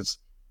had his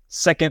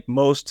second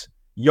most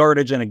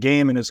yardage in a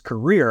game in his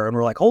career. And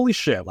we're like, holy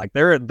shit,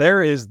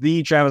 there is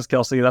the Travis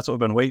Kelce. That's what we've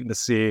been waiting to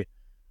see.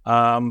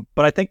 But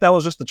I think that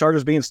was just the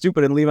Chargers being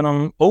stupid and leaving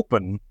him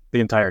open the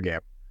entire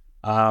game.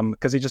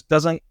 Because he just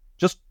doesn't,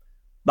 just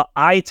the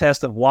eye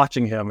test of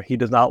watching him, he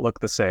does not look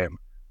the same.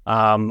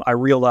 I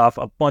reeled off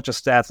a bunch of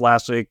stats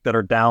last week that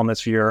are down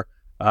this year,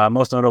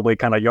 most notably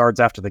kind of yards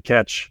after the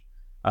catch.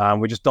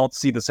 We just don't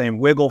see the same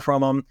wiggle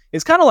from him.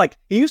 It's kind of like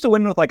he used to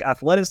win with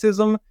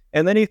athleticism,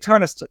 and then he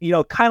kind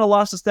of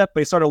lost a step, but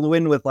he started to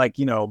win with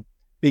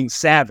being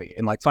savvy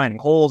and finding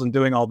holes and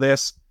doing all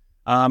this.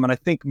 And I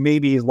think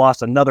maybe he's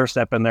lost another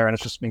step in there, and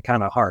it's just been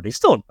kind of hard. He's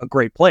still a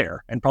great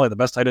player and probably the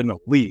best tight end in the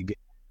league.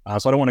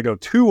 So I don't want to go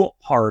too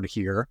hard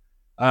here.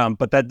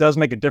 But that does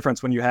make a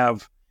difference when you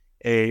have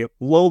a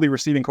lowly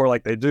receiving core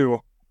like they do,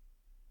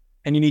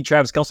 and you need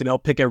Travis Kelce to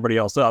help pick everybody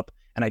else up.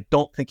 And I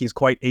don't think he's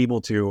quite able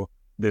to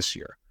this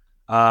year.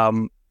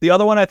 The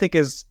other one I think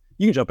is,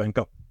 you can jump in,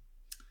 go.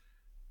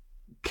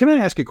 Can I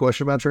ask you a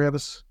question about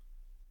Travis?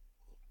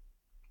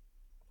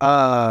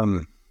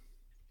 The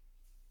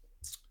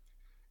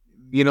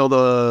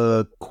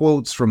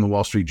quotes from the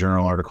Wall Street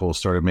Journal article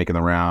started making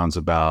the rounds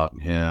about,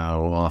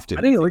 we'll have to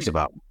think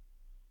about.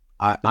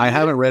 I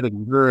haven't read it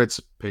either. It's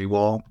a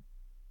paywall.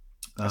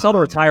 I saw the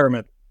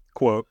retirement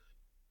quote.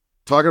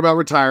 Talking about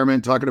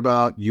retirement, talking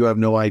about you have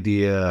no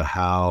idea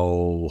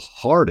how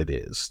hard it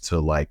is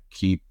to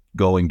keep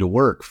going to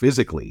work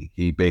physically.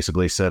 He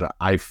basically said,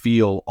 I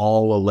feel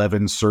all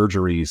 11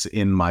 surgeries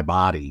in my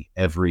body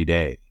every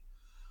day.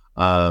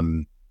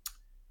 And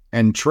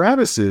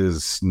Travis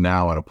is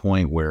now at a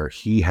point where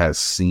he has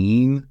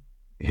seen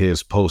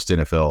his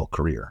post-NFL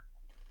career.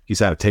 He's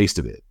had a taste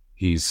of it.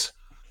 He's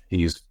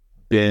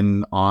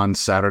been on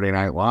Saturday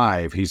Night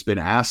Live. He's been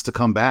asked to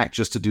come back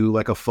just to do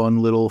a fun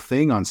little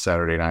thing on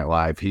Saturday Night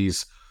Live.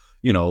 He's,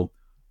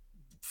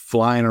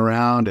 flying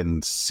around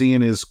and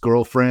seeing his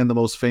girlfriend, the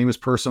most famous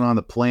person on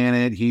the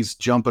planet. He's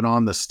jumping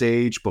on the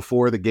stage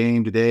before the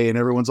game today, and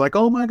everyone's like,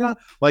 oh my God.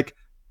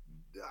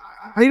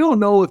 I don't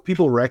know if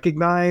people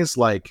recognize,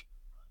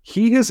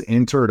 he has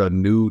entered a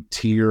new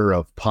tier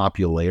of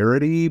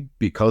popularity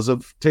because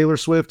of Taylor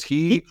Swift.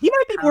 He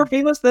might be more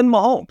famous than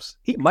Mahomes.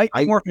 He might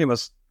be more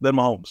famous than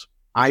Mahomes.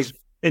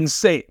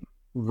 Insane.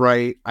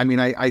 Right. I mean,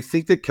 I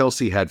think that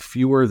Kelce had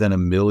fewer than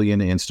 1 million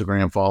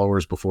Instagram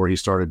followers before he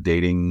started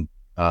dating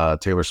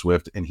Taylor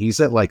Swift, and he's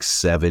at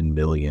 7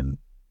 million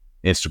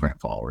Instagram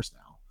followers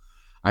now.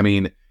 I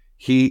mean,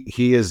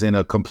 he is in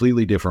a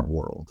completely different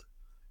world.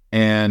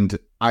 And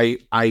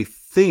I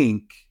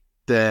think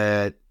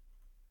that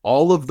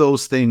all of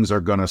those things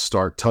are going to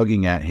start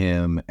tugging at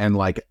him. And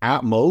like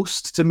at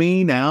most to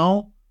me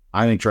now,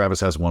 I think Travis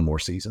has one more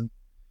season.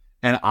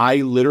 And I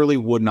literally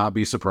would not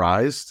be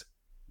surprised,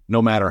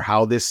 no matter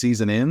how this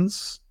season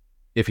ends,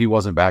 if he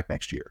wasn't back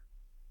next year.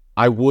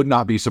 I would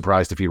not be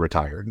surprised if he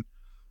retired.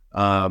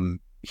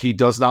 He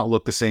does not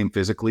look the same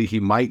physically. He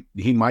might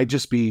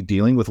just be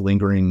dealing with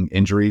lingering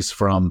injuries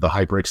from the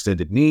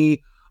hyperextended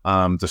knee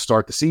to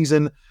start the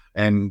season.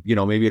 And, you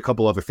know, maybe a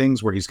couple other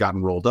things where he's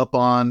gotten rolled up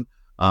on.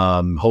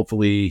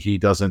 Hopefully he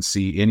doesn't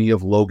see any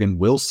of Logan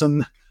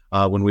Wilson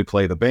when we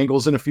play the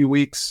Bengals in a few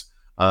weeks.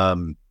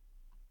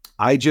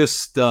 I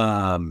just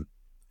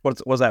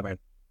what's that, man?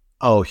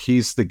 Oh,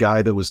 he's the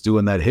guy that was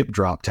doing that hip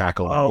drop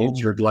tackle. Oh.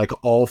 Injured like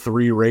all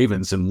three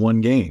Ravens in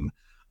one game.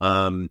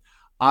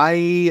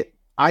 I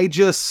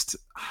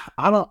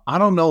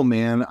don't know,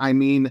 man. I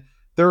mean,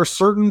 there are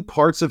certain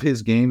parts of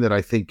his game that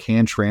I think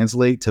can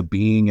translate to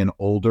being an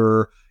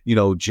older, you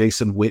know,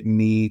 Jason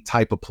Whitney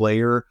type of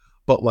player.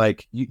 But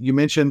like you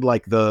mentioned,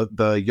 like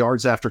the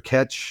yards after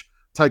catch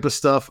type of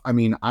stuff. I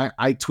mean,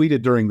 I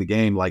tweeted during the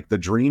game, like the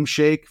dream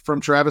shake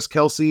from Travis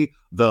Kelce,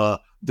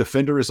 the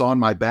defender is on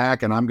my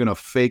back and I'm going to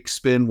fake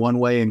spin one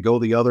way and go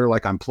the other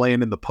like I'm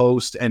playing in the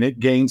post and it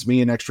gains me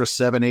an extra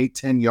 7, 8,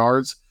 10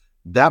 yards.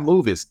 That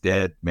move is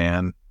dead,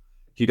 man.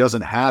 He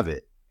doesn't have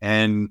it.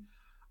 And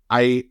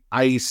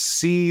I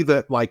see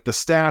that like the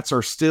stats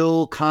are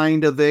still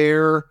kind of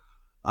there.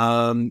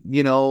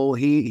 You know,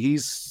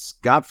 he's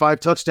got 5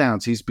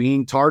 touchdowns. He's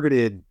being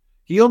targeted.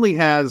 He only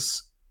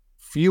has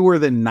fewer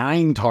than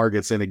 9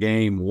 targets in a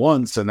game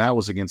once, and that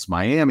was against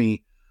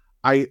Miami.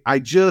 I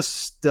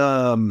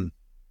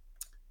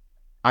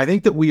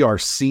think that we are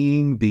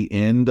seeing the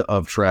end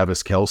of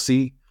Travis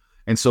Kelce.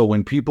 And so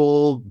when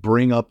people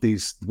have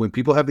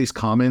these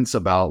comments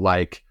about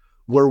like,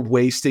 we're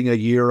wasting a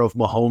year of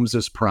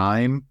Mahomes'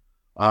 prime,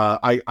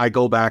 I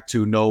go back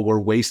to, no, we're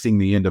wasting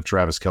the end of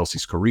Travis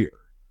Kelce's career.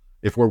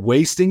 If we're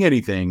wasting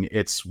anything,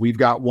 we've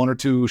got 1 or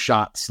 2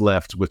 shots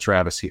left with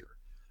Travis here.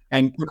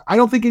 And I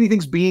don't think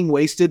anything's being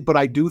wasted, but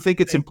I do think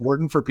it's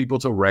important for people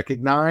to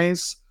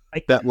recognize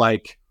that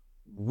like,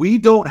 we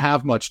don't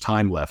have much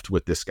time left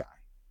with this guy.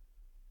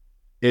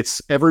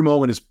 It's every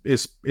moment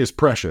is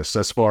precious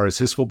as far as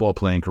his football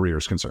playing career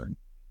is concerned.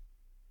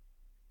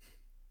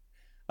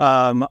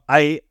 I'm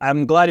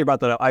glad you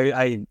brought that up.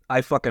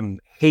 I fucking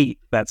hate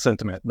that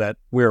sentiment that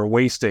we're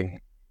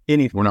wasting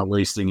anything. We're not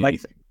wasting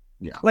anything.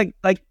 Yeah. Like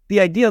the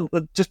idea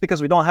that just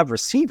because we don't have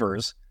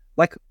receivers,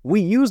 like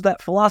we used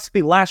that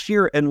philosophy last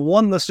year and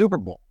won the Super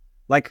Bowl.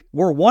 Like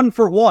we're 1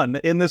 for 1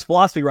 in this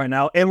philosophy right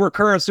now, and we're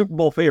current Super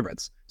Bowl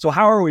favorites. So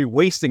how are we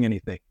wasting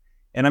anything?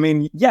 And I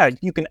mean, yeah,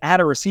 you can add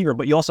a receiver,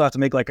 but you also have to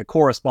make like a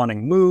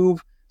corresponding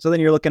move. So then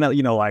you're looking at,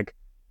 you know, like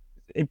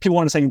if people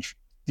want to say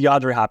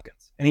DeAndre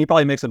Hopkins, and he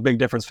probably makes a big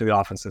difference for the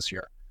offense this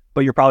year.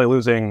 But you're probably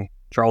losing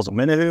Charles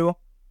Omenihu.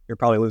 You're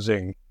probably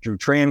losing Drew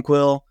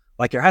Tranquill.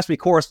 Like there has to be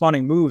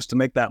corresponding moves to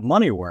make that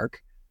money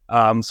work.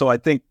 So I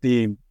think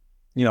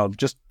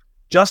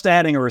just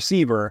adding a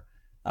receiver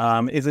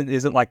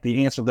isn't like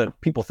the answer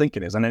that people think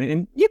it is.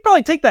 And you'd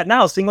probably take that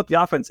now, seeing what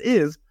the offense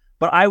is.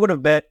 But I would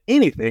have bet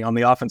anything on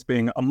the offense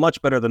being a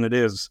much better than it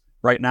is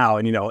right now.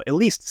 And, you know, at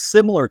least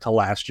similar to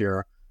last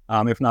year,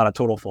 if not a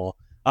total full.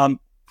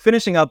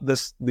 Finishing up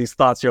these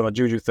thoughts here on the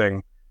Juju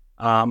thing,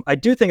 I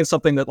do think it's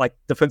something that like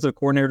defensive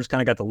coordinators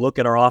kind of got to look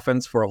at our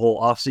offense for a whole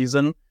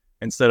offseason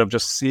instead of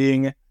just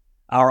seeing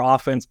our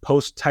offense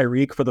post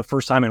Tyreek for the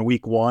first time in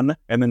week 1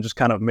 and then just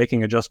kind of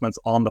making adjustments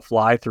on the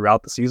fly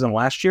throughout the season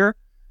last year.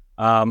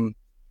 And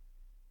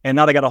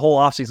now they got a whole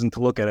offseason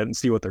to look at it and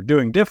see what they're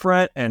doing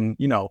different. And,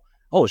 you know,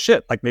 oh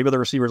shit, like maybe the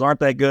receivers aren't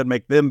that good,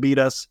 make them beat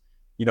us,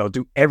 you know,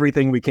 do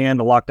everything we can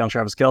to lock down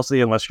Travis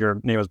Kelce unless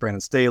your name is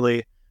Brandon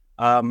Staley.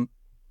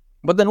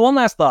 But then one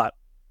last thought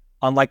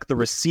on like the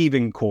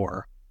receiving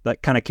core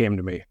that kind of came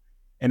to me.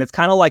 And it's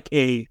kind of like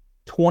a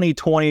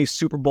 2020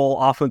 Super Bowl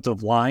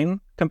offensive line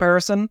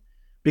comparison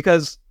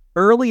because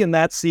early in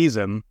that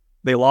season,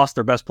 they lost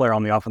their best player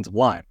on the offensive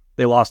line.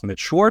 They lost Mitch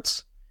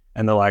Schwartz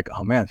and they're like,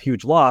 oh man,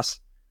 huge loss.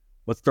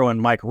 Let's throw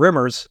in Mike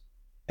Rimmers.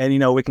 And, you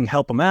know, we can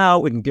help him out.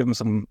 We can give him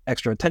some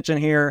extra attention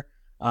here.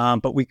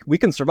 But we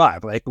can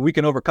survive. Like, we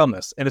can overcome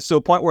this. And it's to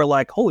a point where,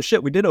 like, holy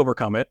shit, we did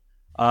overcome it.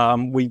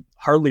 We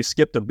hardly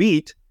skipped a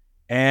beat.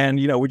 And,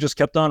 you know, we just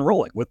kept on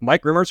rolling with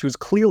Mike Rimmers, who's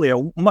clearly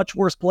a much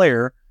worse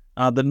player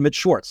than Mitch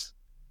Schwartz.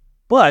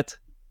 But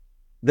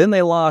then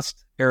they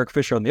lost Eric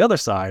Fisher on the other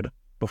side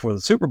before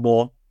the Super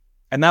Bowl.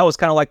 And that was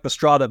kind of like the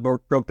straw that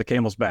broke the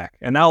camel's back.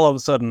 And now all of a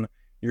sudden,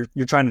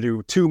 you're trying to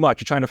do too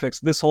much. You're trying to fix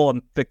this hole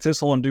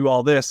and do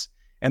all this.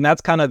 And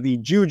that's kind of the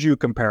Juju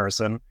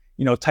comparison.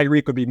 You know,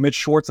 Tyreek would be Mitch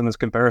Schwartz in this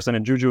comparison,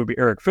 and Juju would be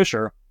Eric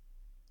Fisher.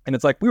 And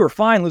it's like, we were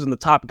fine losing the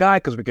top guy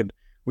because we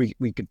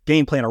could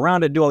game plan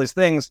around it, do all these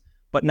things.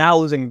 But now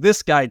losing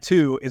this guy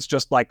too, it's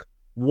just like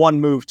one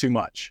move too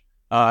much.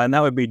 And that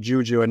would be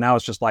Juju. And now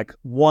it's just like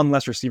one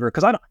less receiver.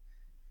 Because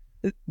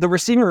the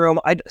receiving room,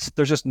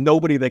 there's just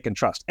nobody they can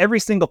trust. Every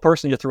single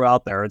person you threw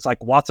out there, it's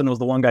like Watson was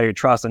the one guy you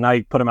trust, and now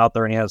you put him out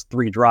there and he has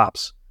 3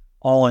 drops,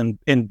 all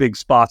in big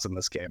spots in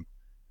this game.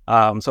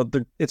 So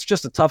it's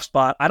just a tough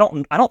spot. I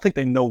don't think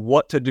they know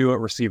what to do at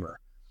receiver.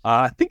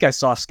 I think I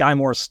saw Sky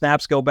Moore's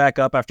snaps go back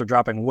up after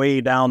dropping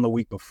way down the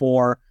week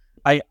before.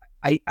 I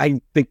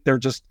think they're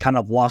just kind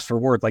of lost for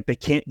words. Like, they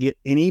can't get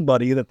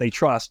anybody that they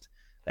trust.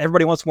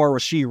 Everybody wants more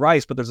Rashee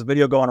Rice, but there's a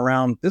video going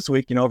around this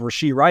week, of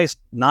Rashee Rice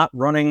not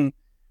running.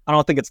 I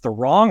don't think it's the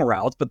wrong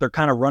routes, but they're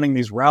kind of running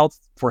these routes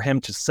for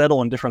him to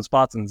settle in different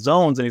spots and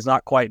zones, and he's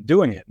not quite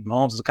doing it.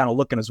 Mahomes is kind of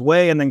looking his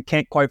way and then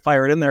can't quite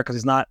fire it in there because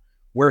he's not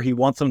where he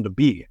wants him to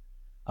be.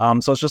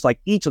 So it's just like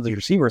each of the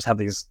receivers have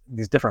these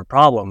different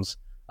problems,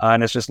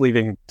 and it's just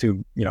leading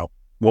to,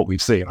 what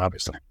we've seen,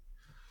 obviously.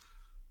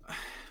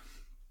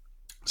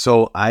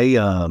 So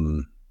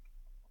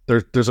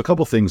there's a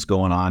couple things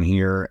going on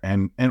here,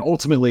 and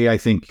ultimately I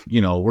think,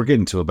 we're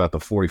getting to about the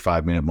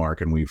 45-minute mark,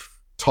 and we've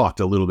talked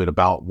a little bit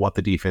about what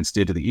the defense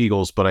did to the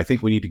Eagles, but I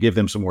think we need to give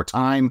them some more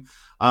time.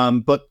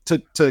 But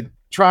to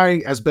try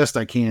as best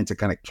I can to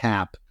kind of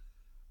cap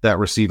that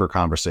receiver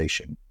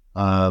conversation.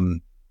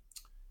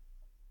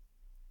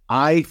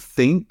 I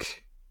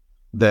think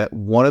that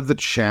one of the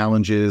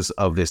challenges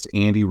of this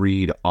Andy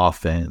Reid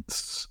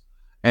offense,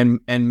 and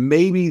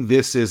maybe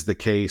this is the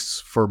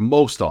case for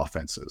most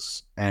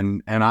offenses,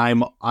 and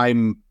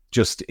I'm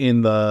just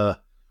in the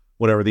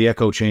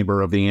echo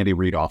chamber of the Andy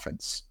Reid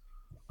offense.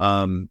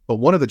 But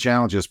one of the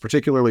challenges,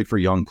 particularly for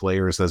young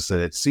players, is that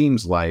it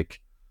seems like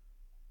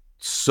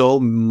so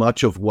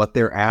much of what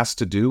they're asked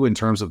to do in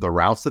terms of the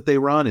routes that they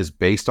run is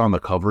based on the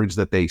coverage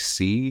that they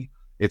see.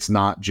 It's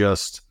not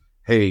just,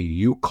 hey,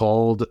 you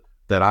called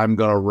that I'm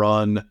going to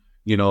run,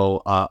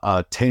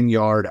 a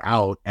 10-yard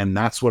out, and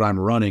that's what I'm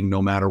running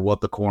no matter what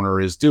the corner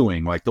is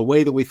doing. Like the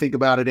way that we think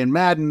about it in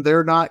Madden,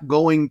 they're not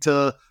going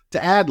to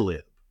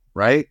ad-lib,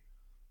 right?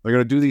 They're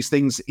going to do these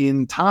things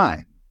in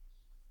time.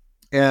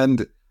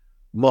 And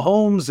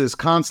Mahomes is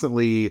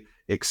constantly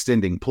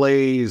extending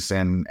plays,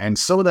 and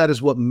some of that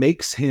is what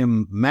makes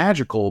him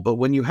magical. But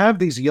when you have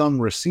these young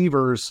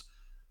receivers,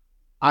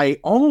 I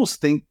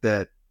almost think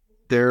that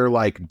they're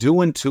like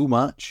doing too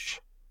much,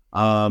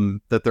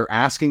 that they're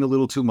asking a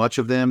little too much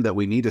of them, that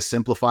we need to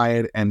simplify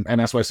it. And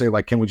that's why I say,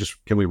 like, can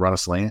we run a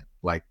slant?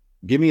 Like,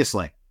 give me a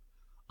slant.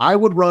 I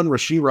would run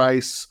Rashee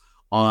Rice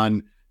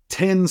on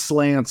 10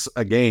 slants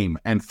a game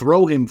and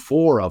throw him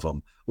 4 of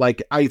them.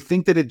 Like, I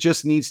think that it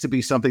just needs to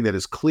be something that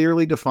is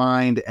clearly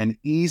defined and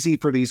easy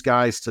for these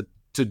guys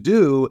to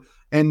do.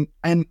 And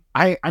I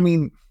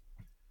mean,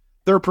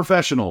 they're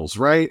professionals,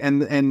 right?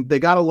 And they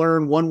got to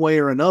learn one way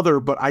or another.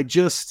 But I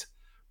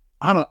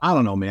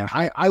don't know, man.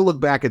 I look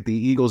back at the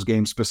Eagles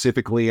game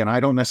specifically, and I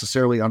don't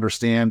necessarily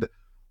understand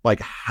like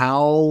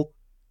how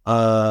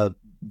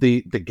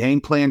the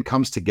game plan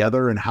comes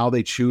together and how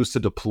they choose to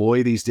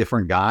deploy these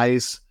different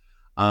guys.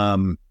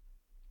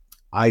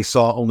 I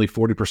saw only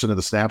 40% of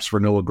the snaps for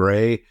Noah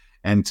Gray.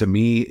 And to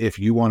me, if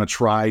you want to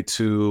try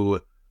to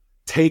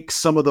take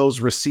some of those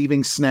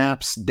receiving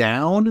snaps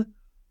down,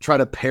 try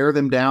to pare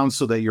them down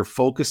so that you're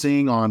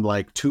focusing on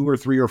like 2 or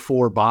 3 or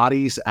 4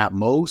 bodies at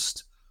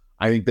most,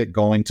 I think that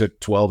going to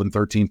 12 and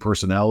 13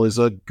 personnel is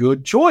a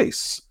good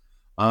choice.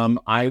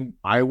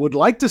 I would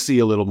like to see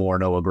a little more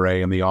Noah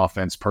Gray in the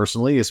offense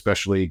personally,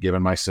 especially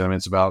given my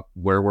sentiments about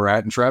where we're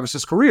at in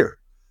Travis's career.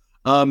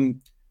 I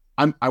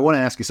want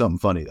to ask you something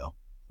funny though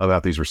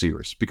about these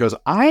receivers, because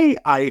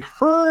I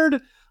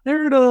heard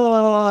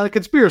a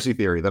conspiracy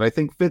theory that I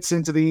think fits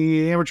into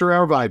the amateur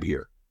hour vibe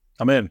here.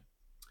 I'm in.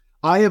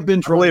 I have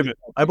been trying.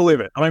 I believe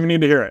it. I don't even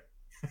need to hear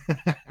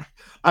it.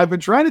 I've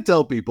been trying to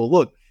tell people,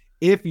 look,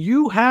 if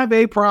you have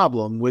a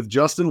problem with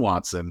Justin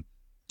Watson,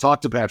 talk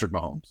to Patrick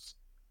Mahomes.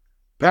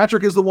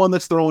 Patrick is the one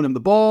that's throwing him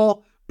the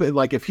ball. But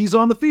like, if he's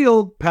on the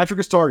field, Patrick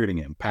is targeting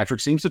him.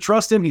 Patrick seems to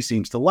trust him. He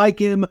seems to like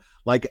him.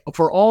 Like,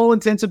 for all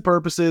intents and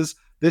purposes,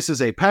 this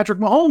is a Patrick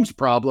Mahomes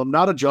problem,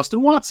 not a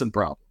Justin Watson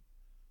problem.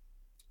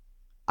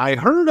 I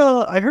heard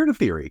a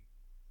theory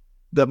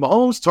that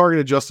Mahomes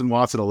targeted Justin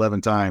Watson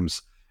 11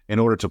 times in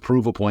order to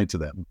prove a point to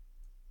them.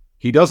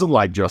 He doesn't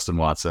like Justin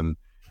Watson.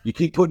 You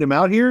keep putting him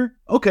out here?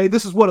 Okay,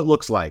 this is what it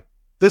looks like.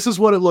 This is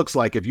what it looks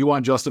like if you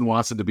want Justin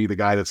Watson to be the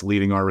guy that's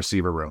leading our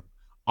receiver room.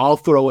 I'll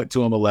throw it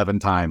to him 11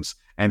 times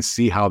and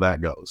see how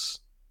that goes.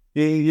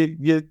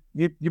 You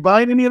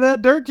buying any of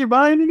that, Dirk? You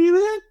buying any of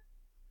that?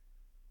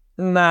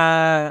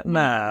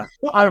 Nah.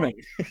 Well, I mean,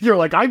 you're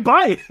like, I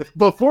buy it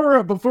before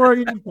I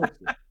even post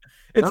it.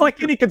 It's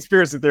like any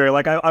conspiracy theory.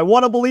 Like, I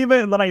want to believe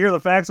it, and then I hear the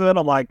facts of it.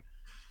 I'm like,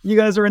 you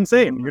guys are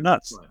insane. You're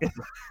nuts.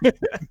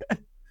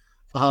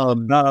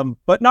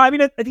 But no, I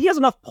mean, he has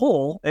enough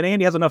pull, and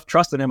Andy has enough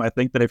trust in him. I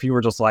think that if he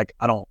were just like,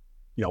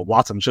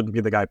 Watson shouldn't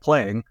be the guy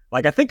playing.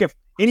 Like, I think if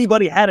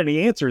anybody had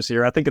any answers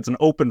here, I think it's an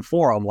open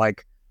forum.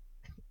 Like,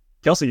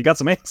 Kelsey, you got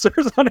some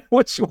answers on it?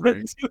 What you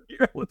want to do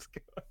here? Let's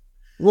go.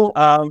 Well,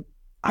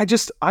 I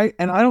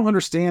don't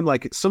understand,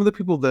 like, some of the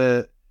people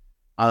that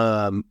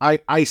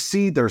I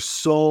see there's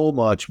so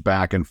much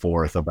back and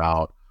forth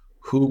about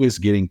who is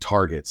getting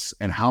targets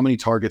and how many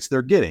targets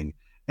they're getting.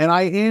 And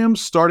I am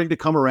starting to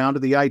come around to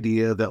the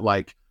idea that,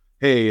 like,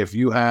 hey, if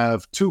you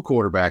have 2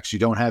 quarterbacks, you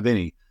don't have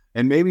any.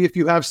 And maybe if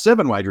you have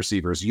 7 wide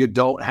receivers, you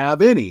don't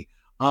have any.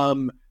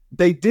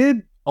 They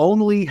did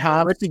only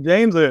have Richie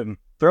James in.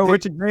 Throw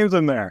Richie James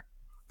in there.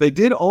 They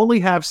did only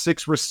have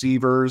 6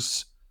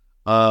 receivers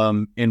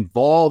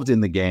involved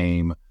in the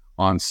game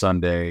on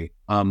Sunday.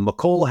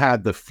 McColl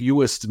had the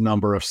fewest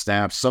number of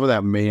snaps. Some of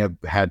that may have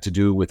had to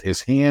do with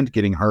his hand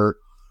getting hurt.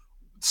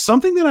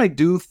 Something that I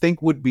do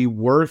think would be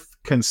worth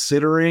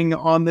considering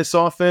on this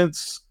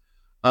offense.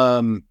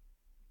 I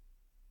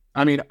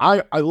mean,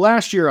 I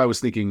last year I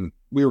was thinking,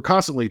 we were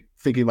constantly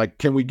thinking, like,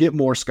 can we get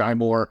more Sky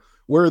Moore?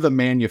 Where are the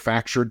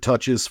manufactured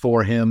touches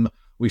for him?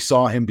 We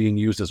saw him being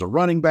used as a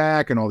running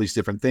back and all these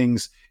different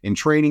things in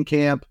training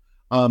camp.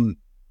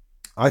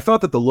 I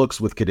thought that the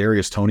looks with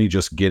Kadarius Toney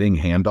just getting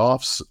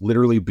handoffs,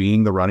 literally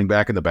being the running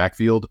back in the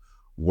backfield,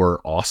 were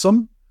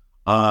awesome.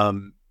 I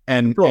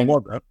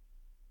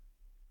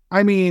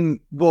mean,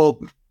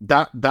 well,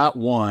 that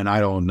one, I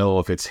don't know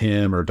if it's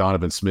him or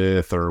Donovan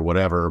Smith or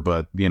whatever,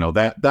 but you know,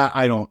 that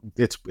I don't,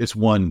 it's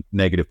one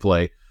negative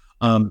play.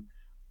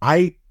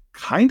 I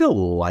kind of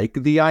like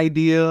the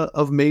idea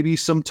of maybe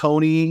some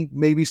Toney,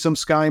 maybe some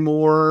Sky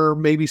Moore,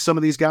 maybe some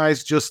of these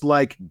guys just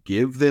like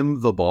give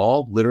them the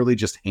ball, literally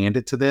just hand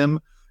it to them,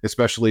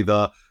 especially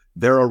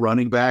they're a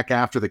running back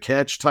after the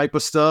catch type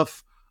of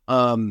stuff.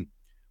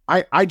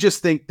 I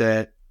just think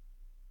that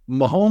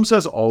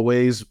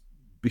Mahomes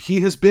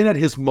he has been at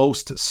his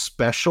most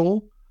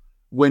special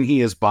when he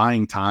is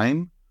buying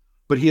time,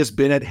 but he has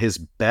been at his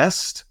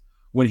best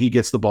when he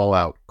gets the ball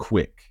out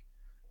quick.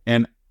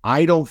 And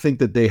I don't think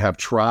that they have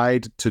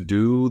tried to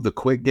do the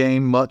quick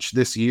game much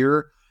this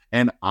year.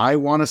 And I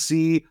want to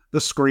see the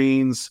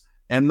screens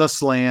and the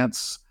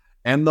slants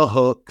and the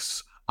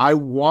hooks. I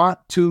want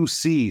to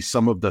see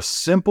some of the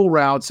simple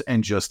routes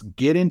and just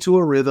get into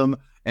a rhythm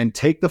and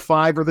take the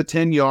 5 or the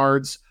 10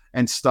 yards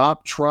and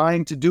stop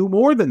trying to do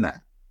more than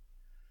that.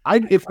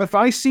 If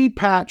I see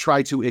Pat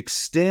try to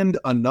extend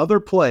another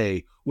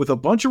play with a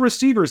bunch of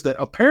receivers that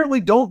apparently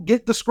don't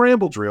get the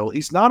scramble drill,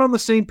 he's not on the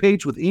same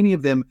page with any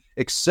of them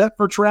except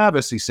for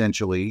Travis,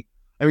 essentially.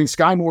 I mean,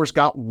 Sky Moore's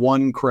got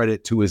 1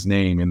 credit to his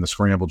name in the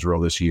scramble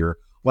drill this year.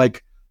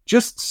 Like,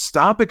 just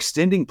stop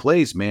extending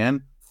plays,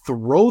 man.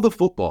 Throw the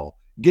football.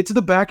 Get to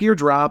the back of your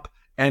drop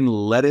and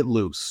let it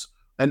loose.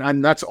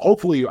 And that's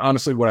hopefully,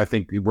 honestly, what I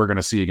think we're going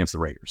to see against the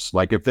Raiders.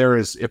 Like, if there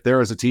is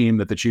a team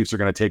that the Chiefs are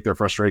going to take their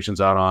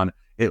frustrations out on,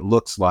 it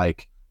looks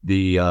like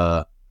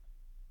the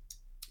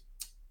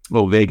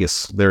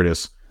Vegas. There it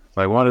is.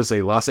 I wanted to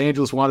say Los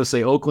Angeles, wanted to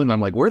say Oakland.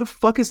 I'm like, where the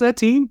fuck is that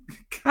team?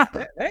 God,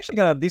 they actually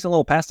got a decent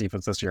little pass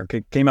defense this year.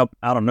 Came up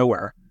out of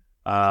nowhere.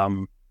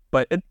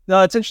 But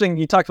it's interesting.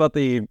 You talked about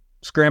the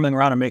scrambling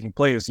around and making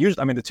plays.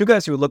 Usually, I mean, the 2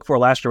 guys you would look for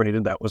last year when he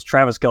did that was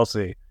Travis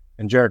Kelce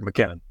and Jerick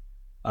McKinnon.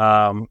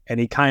 And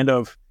he kind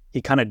of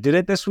did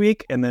it this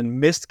week and then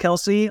missed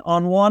Kelce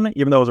on one,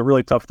 even though it was a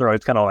really tough throw.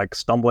 He's kind of like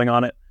stumbling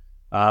on it.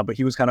 But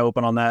he was kind of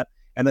open on that.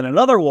 And then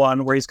another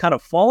one where he's kind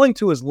of falling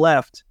to his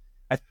left.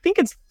 I think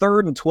it's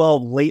 3rd and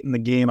 12 late in the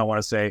game, I want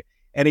to say.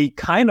 And he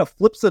kind of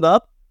flips it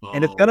up,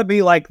 and it's going to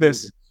be like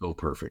this. So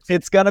perfect.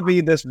 It's going to be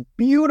this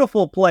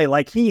beautiful play.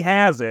 Like, he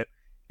has it,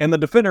 and the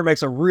defender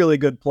makes a really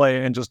good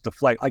play and just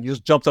deflect. Like, he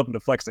just jumps up and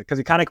deflects it because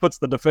he kind of puts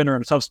the defender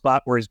in a tough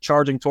spot where he's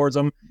charging towards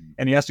him,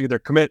 and he has to either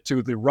commit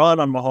to the run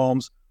on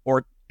Mahomes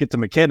or get to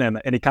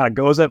McKinnon, and he kind of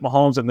goes at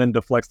Mahomes and then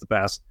deflects the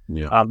pass.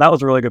 Yeah. That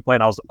was a really good play,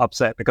 and I was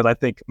upset because I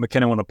think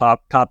McKinnon would have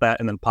caught that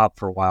and then popped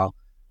for a while.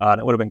 And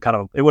it would have been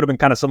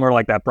kind of similar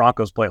like that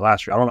Broncos play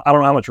last year. I don't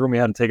know how much room he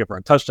had to take it for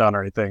a touchdown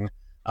or anything,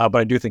 but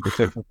I do think they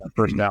took that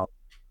first down.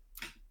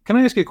 Can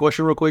I ask you a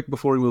question real quick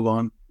before we move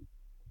on?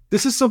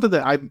 This is something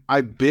that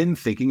I've been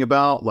thinking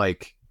about.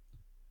 Like,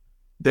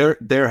 there's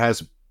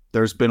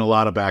been a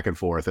lot of back and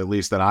forth, at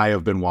least that I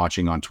have been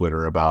watching on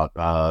Twitter,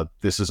 about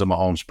this is a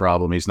Mahomes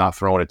problem. He's not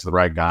throwing it to the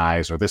right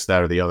guys, or this,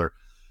 that, or the other.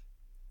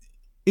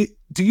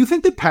 Do you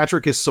think that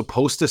Patrick is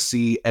supposed to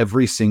see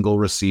every single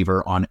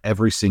receiver on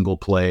every single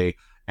play?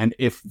 And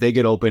if they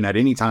get open at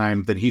any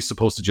time, that he's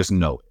supposed to just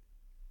know it?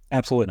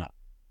 Absolutely not.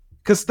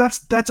 Because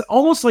that's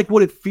almost like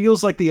what it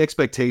feels like the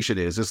expectation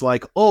is. It's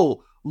like,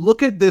 oh,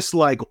 look at this,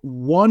 like,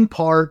 one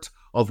part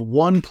of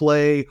one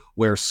play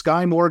where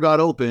Sky Moore got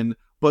open,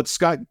 but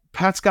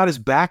Pat's got his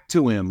back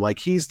to him. Like,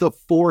 he's the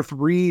 4th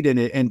read in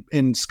it,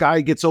 and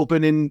Sky gets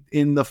open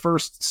in the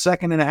first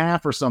second and a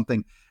half or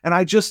something. And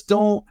I just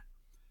don't.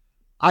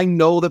 I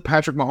know that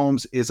Patrick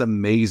Mahomes is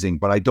amazing,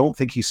 but I don't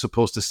think he's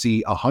supposed to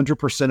see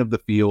 100% of the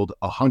field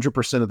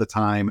 100% of the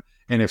time.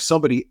 And if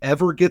somebody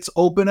ever gets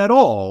open at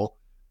all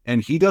and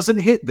he doesn't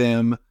hit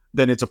them,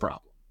 then it's a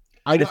problem.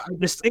 I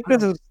just think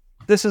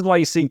this is why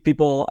you see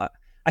people.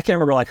 I can't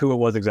remember like who it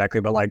was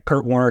exactly, but like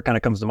Kurt Warner kind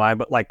of comes to mind.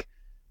 But like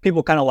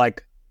people kind of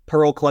like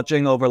pearl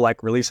clutching over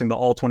like releasing the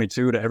all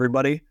 22 to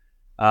everybody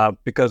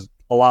because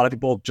a lot of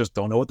people just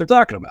don't know what they're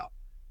talking about.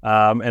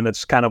 And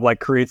it's kind of like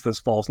creates this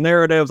false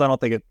narratives. I don't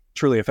think it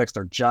truly affects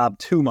their job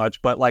too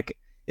much, but like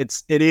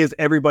it is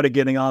everybody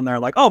getting on there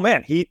like, oh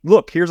man,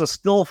 here's a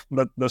still,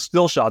 the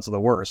still shots are the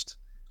worst.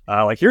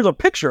 Like, here's a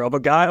picture of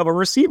a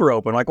receiver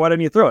open. Like, why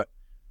didn't you throw it?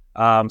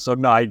 So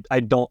no, I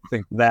don't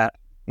think that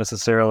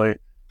necessarily.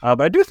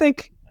 But I do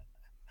think,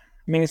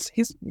 I mean,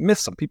 he's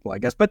missed some people, I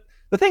guess. But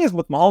the thing is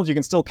with Mahomes, you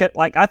can still get,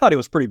 like, I thought he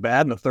was pretty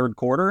bad in the third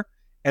quarter.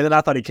 And then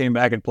I thought he came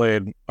back and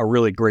played a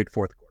really great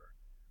fourth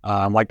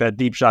quarter. Like that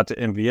deep shot to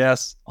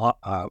MVS,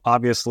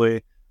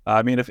 obviously.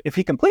 I mean, if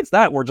he completes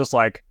that, we're just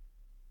like,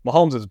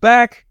 Mahomes is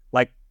back.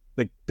 Like,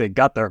 they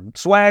got their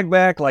swag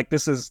back. Like,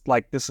 this is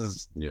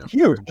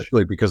huge.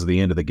 Especially because of the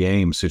end of the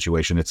game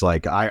situation. It's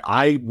like,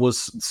 I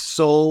was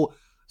so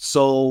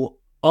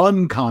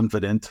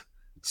unconfident,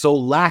 so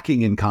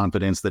lacking in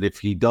confidence that if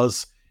he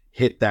does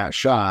hit that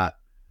shot,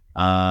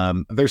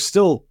 there's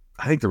still,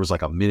 I think there was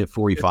like a minute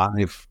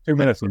 45. 2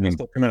 minutes. I mean,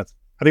 2 minutes.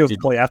 I think it was the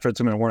play after a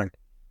 2-minute warning.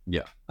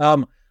 Yeah.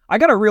 I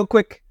got a real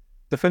quick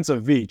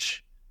defensive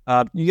Veach.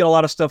 You get a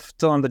lot of stuff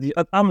on the.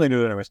 I'm going to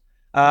do it anyways.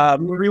 What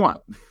do you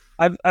want?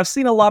 I've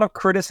seen a lot of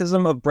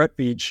criticism of Brett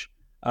Veach,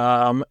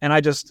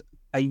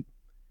 and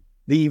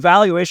the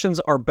evaluations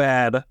are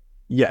bad.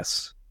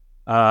 Yes.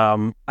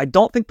 I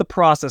don't think the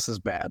process is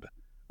bad.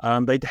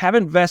 They have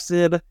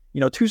invested,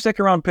 2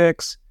 second-round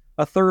picks,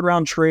 a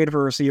third-round trade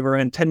for a receiver,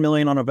 and $10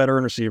 million on a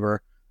veteran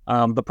receiver.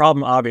 The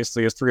problem,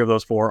 obviously, is 3 of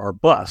those 4 are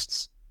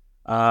busts.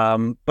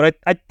 But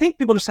I think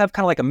people just have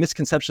kind of like a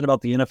misconception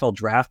about the NFL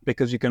draft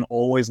because you can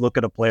always look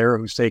at a player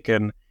who's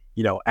taken,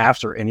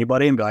 after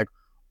anybody and be like,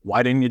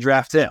 why didn't you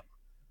draft him?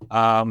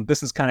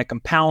 This is kind of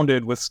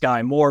compounded with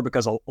Sky Moore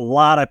because a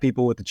lot of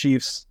people with the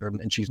Chiefs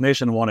and Chiefs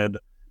Nation wanted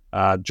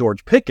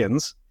George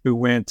Pickens, who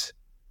went.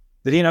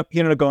 Did he end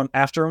up going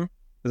after him?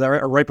 Is that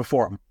right? Or right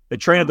before him? They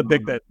traded the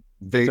big bet.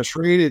 They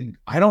traded.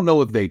 I don't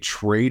know if they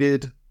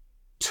traded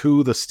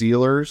to the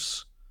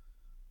Steelers,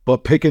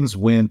 but Pickens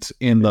went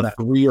in the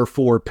 3 or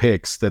 4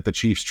 picks that the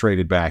Chiefs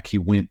traded back. He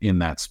went in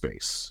that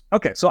space.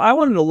 Okay, so I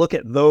wanted to look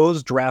at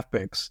those draft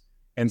picks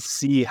and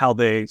see how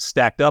they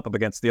stacked up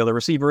against the other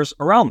receivers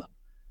around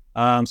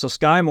them. So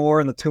Sky Moore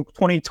in the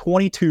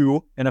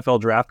 2022 NFL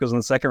draft goes in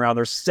the second round.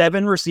 There's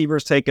 7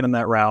 receivers taken in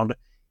that round.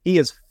 He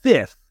is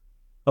 5th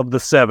of the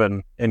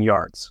 7 in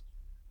yards.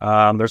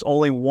 There's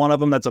only one of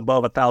them that's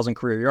above 1,000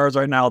 career yards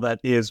right now. That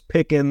is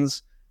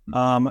Pickens.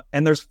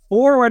 And there's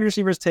 4 wide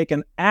receivers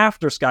taken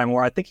after Sky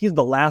Moore. I think he's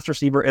the last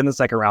receiver in the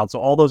second round. So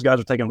all those guys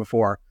are taken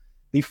before.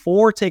 The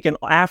 4 taken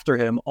after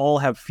him all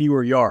have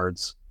fewer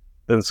yards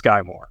than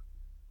Sky Moore.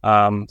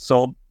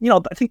 So,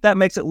 I think that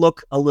makes it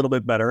look a little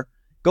bit better.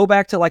 Go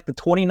back to like the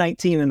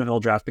 2019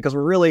 NFL draft because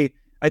we're really,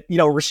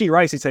 Rashee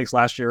Rice he takes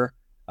last year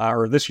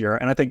or this year.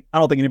 And I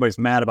don't think anybody's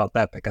mad about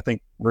that pick. I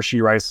think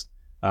Rashee Rice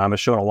has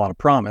shown a lot of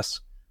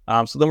promise.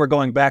 So then we're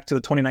going back to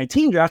the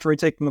 2019 draft where he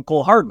takes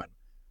Mecole Hardman.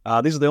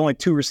 These are the only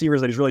 2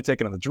 receivers that he's really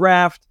taken in the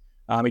draft.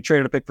 He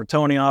traded a pick for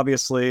Tony,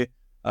 obviously.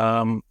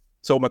 So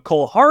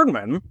Mecole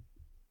Hardman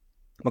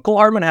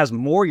has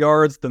more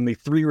yards than the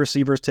 3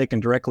 receivers taken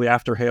directly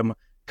after him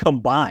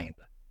combined.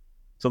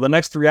 So the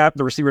next 3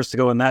 the receivers to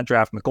go in that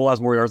draft, Mecole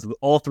has more yards than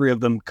all 3 of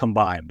them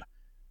combined.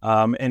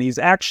 And he's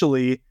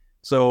actually,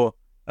 Pro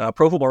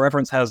Football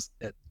Reference has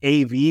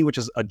AV, which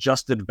is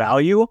adjusted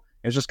value.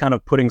 It's just kind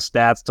of putting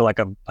stats to like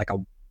a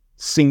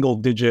single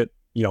digit,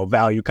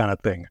 value kind of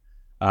thing.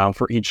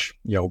 For each,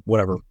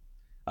 whatever.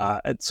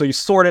 So you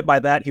sort it by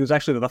that. He was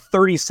actually the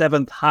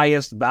 37th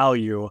highest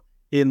value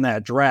in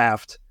that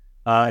draft,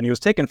 and he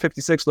was taken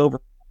 56th over.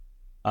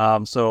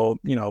 So,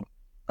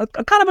 a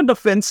kind of a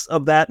defense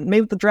of that.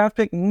 Maybe the draft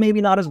pick,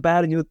 maybe not as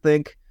bad as you would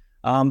think.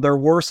 There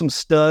were some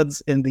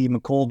studs in the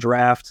Mecole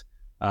draft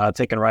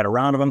taken right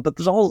around him, but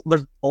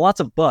there's lots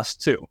of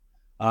busts too.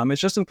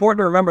 It's just important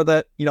to remember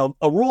that,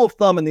 a rule of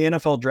thumb in the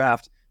NFL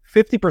draft,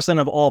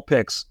 50% of all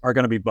picks are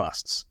going to be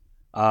busts.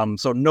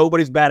 So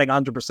nobody's batting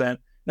 100%.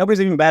 Nobody's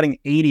even batting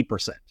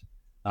 80%,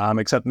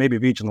 except maybe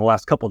Veach in the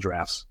last couple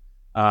drafts.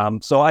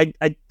 So I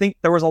think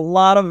there was a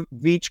lot of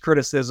Veach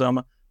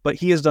criticism, but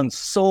he has done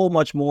so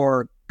much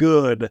more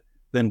good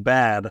than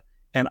bad.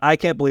 And I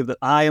can't believe that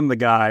I am the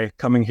guy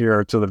coming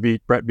here to the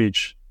Brett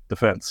Veach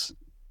defense.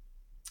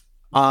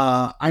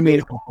 I'm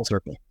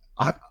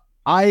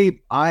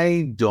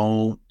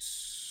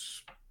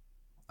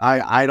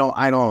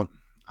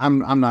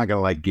not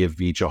gonna like give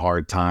Veach a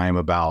hard time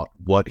about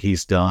what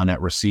he's done at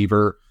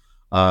receiver.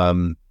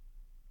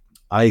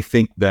 I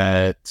think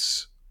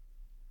that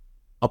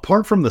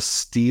apart from the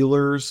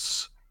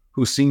Steelers,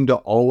 who seem to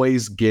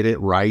always get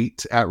it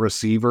right at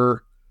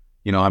receiver,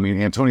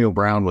 Antonio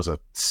Brown was a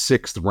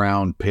 6th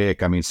round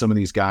pick. Some of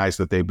these guys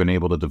that they've been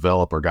able to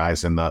develop are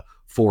guys in the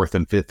 4th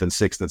and 5th and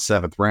 6th and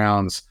 7th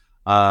rounds.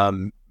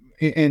 The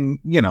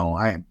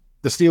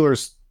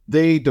Steelers,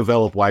 they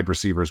develop wide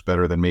receivers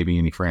better than maybe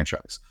any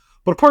franchise.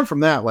 But apart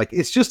from that,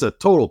 it's just a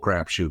total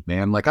crapshoot,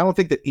 man. I don't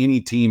think that any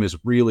team is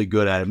really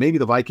good at it. Maybe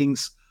the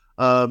Vikings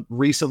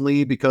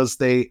recently because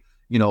they,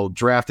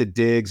 drafted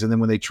Diggs, and then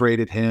when they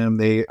traded him,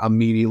 they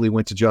immediately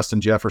went to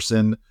Justin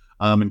Jefferson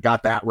and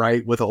got that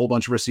right with a whole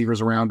bunch of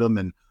receivers around him.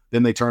 And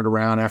then they turned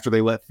around after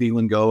they let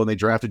Thielen go and they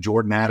drafted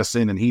Jordan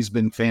Addison, and he's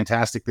been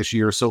fantastic this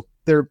year. So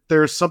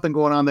there's something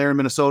going on there in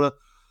Minnesota.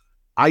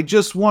 I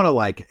just want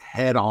to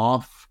head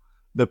off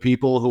the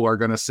people who are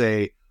going to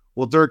say,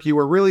 well, Dirk, you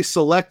were really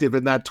selective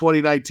in that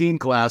 2019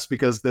 class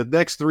because the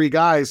next three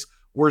guys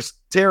were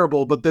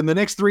terrible, but then the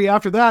next three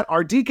after that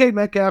are DK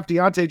Metcalf,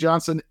 Deontay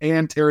Johnson,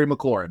 and Terry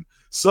McLaurin.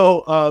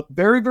 So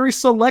very, very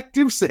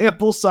selective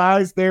sample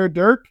size there,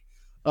 Dirk.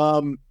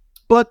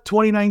 But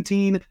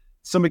 2019,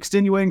 some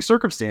extenuating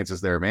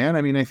circumstances there, man.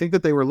 I mean, I think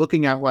that they were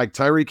looking at like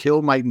Tyreek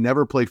Hill might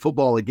never play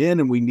football again,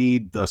 and we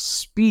need the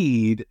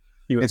speed.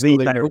 And so they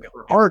looked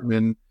for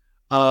Hardman.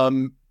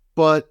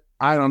 But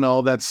I don't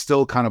know. That's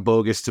still kind of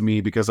bogus to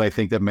me because I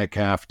think that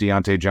Metcalf,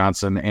 Deontay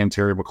Johnson, and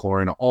Terry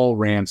McLaurin all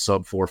ran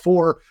sub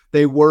 4.4.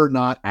 They were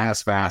not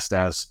as fast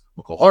as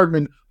Michael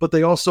Hardman, but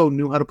they also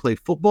knew how to play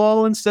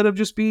football instead of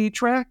just be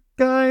track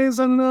guys.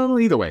 I don't know.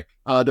 Either way,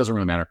 it doesn't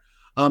really matter.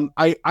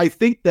 I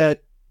think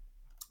that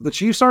the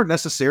Chiefs aren't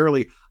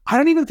necessarily, I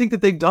don't even think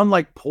that they've done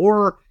like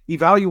poor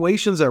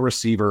evaluations at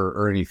receiver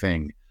or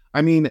anything.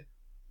 I mean,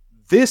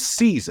 this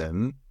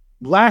season,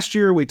 last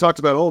year we talked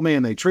about, oh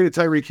man, they traded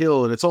Tyreek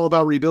Hill and it's all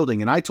about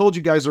rebuilding. And I told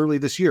you guys early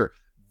this year,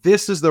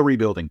 this is the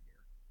rebuilding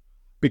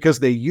because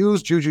they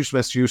used Juju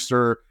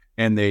Smith-Schuster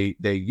and they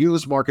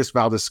used Marcus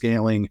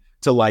Valdes-Scantling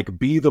to like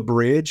be the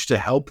bridge to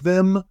help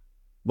them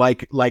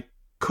like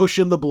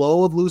cushion the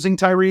blow of losing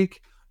Tyreek.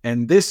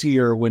 And this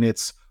year when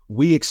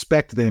we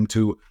expect them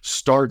to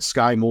start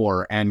Sky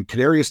Moore and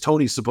Kadarius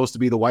Toney's supposed to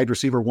be the wide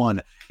receiver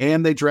 1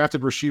 and they drafted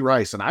Rashee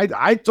Rice. And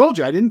I told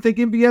you, I didn't think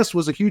MVS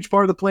was a huge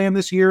part of the plan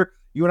this year.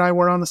 You and I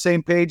were on the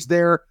same page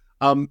there.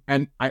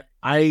 And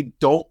I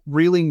don't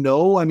really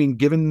know. I mean,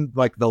 given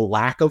like the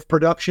lack of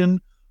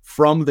production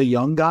from the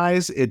young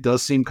guys, it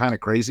does seem kind of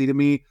crazy to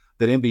me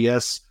that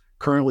MVS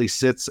currently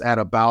sits at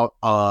about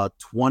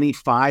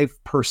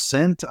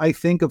 25%, I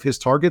think, of his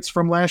targets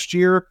from last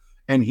year.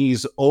 And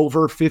he's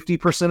over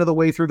 50% of the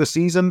way through the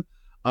season.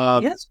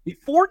 Yes,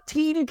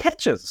 14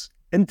 catches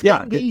in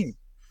 10 games.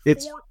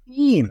 It's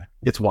 14.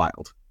 It's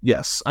wild.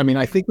 Yes. I mean,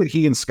 I think that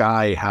he and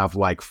Sky have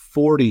like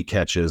 40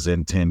 catches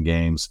in 10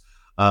 games,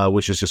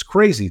 which is just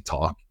crazy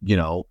talk, you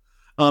know.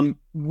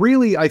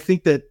 Really, I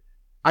think that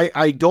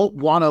I don't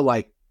want to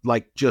like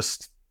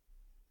just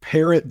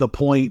parrot the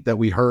point that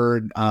we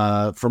heard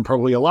from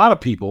probably a lot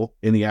of people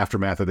in the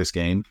aftermath of this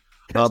game.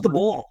 Catch the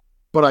ball.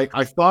 But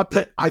I thought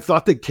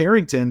that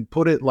Carrington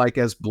put it like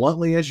as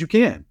bluntly as you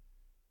can.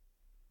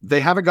 They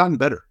haven't gotten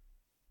better.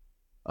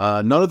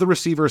 None of the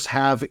receivers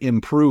have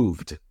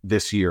improved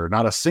this year.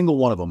 Not a single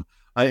one of them.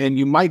 And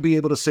you might be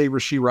able to say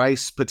Rashee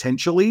Rice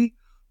potentially,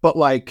 but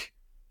like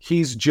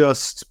he's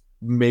just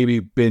maybe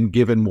been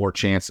given more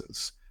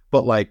chances.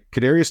 But like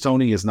Kadarius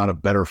Toney is not a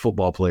better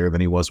football player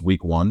than he was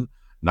week 1.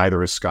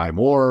 Neither is Sky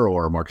Moore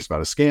or Marcus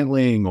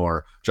Valdes-Scantling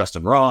or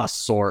Justin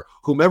Ross or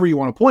whomever you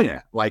want to point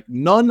at. Like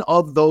none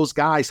of those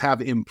guys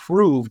have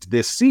improved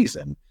this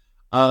season.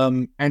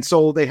 And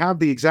so they have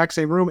the exact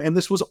same room. And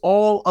this was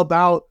all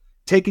about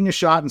taking a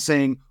shot and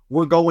saying,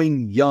 we're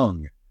going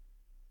young.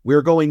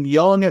 We're going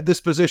young at this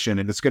position,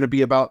 and it's going to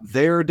be about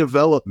their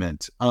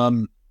development.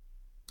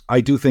 I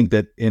do think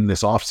that in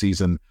this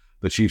offseason,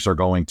 the Chiefs are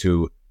going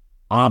to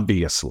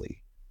obviously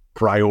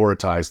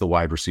prioritize the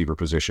wide receiver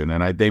position,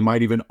 and they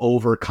might even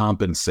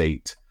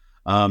overcompensate.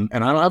 And I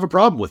don't have a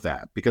problem with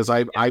that because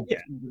I've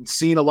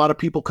seen a lot of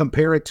people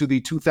compare it to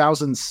the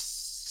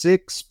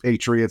 2006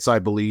 Patriots, I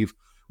believe,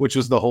 which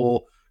was the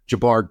whole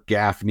Jabbar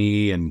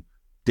Gaffney and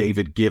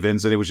David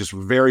Givens, and it was just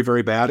very,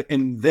 very bad.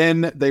 And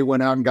then they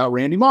went out and got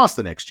Randy Moss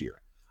the next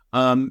year.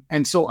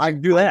 And so I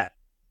do that.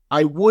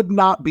 I would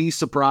not be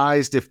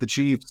surprised if the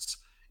Chiefs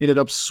ended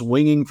up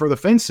swinging for the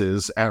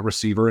fences at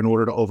receiver in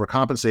order to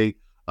overcompensate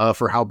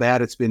for how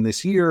bad it's been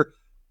this year.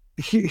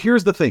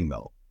 Here's the thing,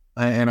 though,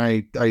 and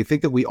I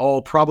think that we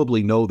all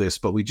probably know this,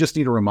 but we just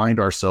need to remind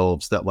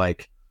ourselves that,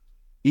 like,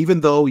 even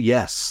though,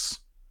 yes,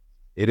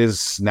 it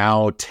is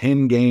now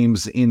 10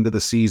 games into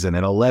the season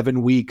and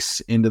 11 weeks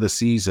into the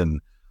season,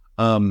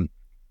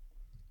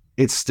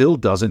 it still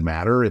doesn't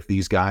matter if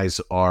these guys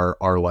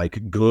are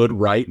like good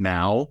right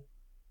now.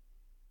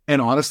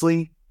 And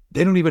honestly,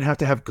 they don't even have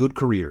to have good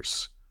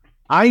careers.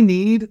 I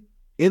need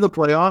in the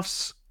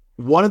playoffs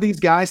one of these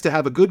guys to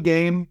have a good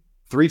game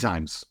 3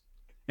 times.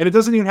 And it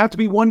doesn't even have to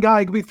be one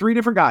guy. It could be 3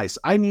 different guys.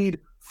 I need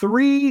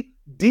 3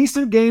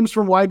 decent games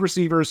from wide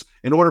receivers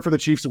in order for the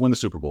Chiefs to win the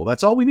Super Bowl.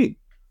 That's all we need.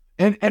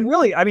 And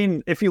really, I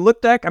mean, if you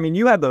look back, I mean,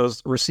 you had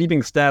those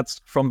receiving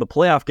stats from the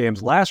playoff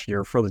games last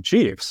year for the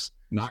Chiefs.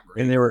 Not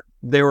great. And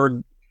they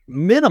were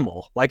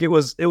minimal. Like it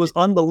was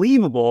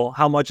unbelievable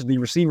how much the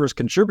receivers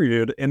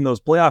contributed in those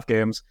playoff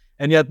games.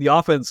 And yet the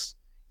offense,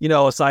 you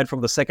know, aside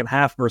from the second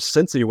half versus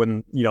Cincy,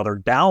 when, you know, they're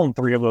down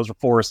 3 of those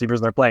 4 receivers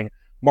and they're playing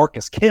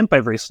Marcus Kemp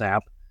every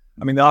snap.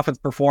 I mean, the offense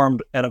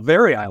performed at a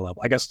very high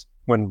level. I guess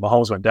when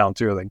Mahomes went down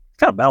too, they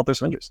kind of battled through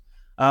some injuries.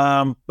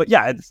 But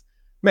yeah, it's,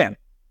 man,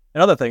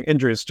 another thing,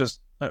 injuries,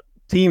 just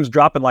teams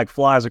dropping like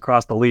flies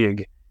across the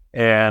league.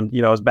 And,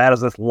 you know, as bad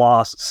as this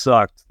loss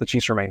sucked, the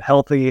Chiefs remain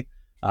healthy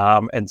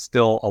and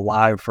still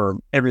alive for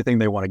everything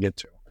they want to get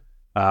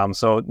to.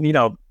 So, you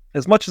know,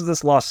 as much as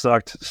this loss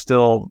sucked,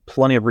 still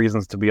plenty of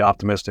reasons to be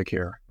optimistic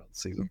here about the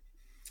season.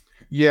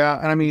 Yeah,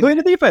 and I mean... Going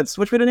to defense,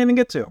 which we didn't even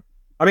get to.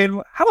 I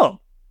mean, how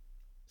about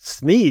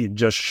Snead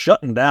just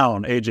shutting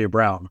down A.J.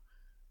 Brown?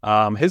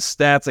 His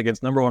stats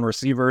against number one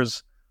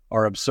receivers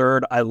are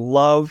absurd. I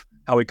love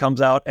how he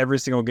comes out every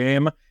single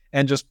game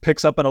and just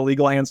picks up an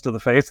illegal hands to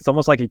the face. It's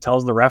almost like he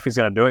tells the ref he's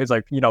going to do it. He's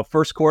like,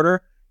 first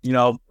quarter, if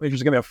you're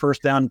just going to be a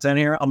first down and 10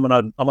 here, I'm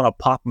going to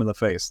pop him in the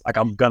face. Like,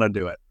 I'm going to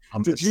do it.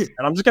 And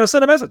I'm just going to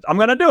send a message. I'm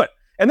going to do it.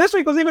 And this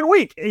week was even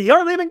weak. He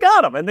hardly even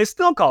got him, and they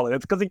still call it.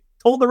 It's because he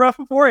told the ref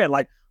beforehand,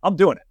 like, I'm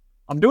doing it.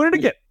 I'm doing it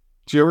again.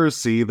 Did you ever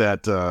see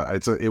that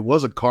it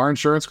was a car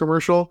insurance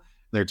commercial?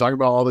 They're talking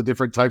about all the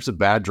different types of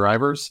bad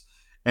drivers.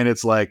 And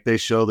it's like they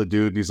show the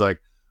dude, and he's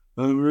like,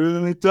 I'm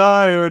really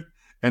tired.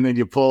 And then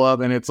you pull up,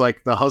 and it's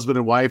like the husband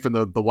and wife, and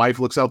the wife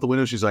looks out the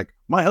window. She's like,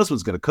 my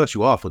husband's going to cut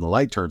you off when the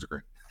light turns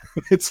green.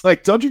 It's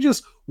like, don't you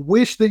just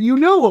wish that you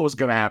knew what was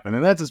going to happen?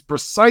 And that's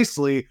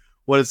precisely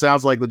what it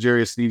sounds like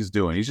L'Jarius Sneed is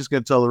doing. He's just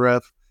going to tell the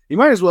ref. He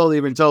might as well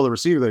even tell the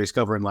receiver that he's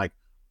covering, like,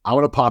 I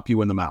want to pop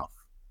you in the mouth.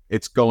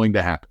 It's going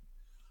to happen.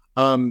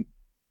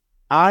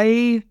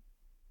 I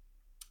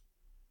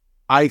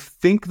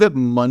think that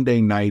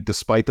Monday night,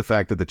 despite the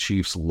fact that the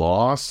Chiefs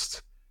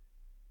lost,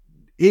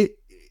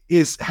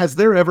 has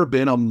there ever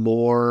been a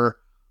more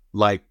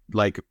like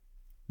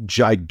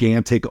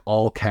gigantic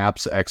all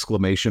caps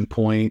exclamation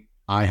point,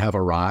 I have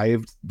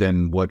arrived,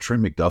 than what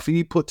Trent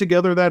McDuffie put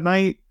together that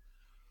night?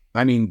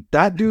 I mean,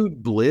 that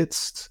dude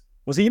blitzed.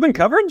 Was he even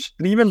coverage?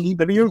 Did he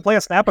even play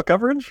a snap of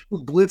coverage?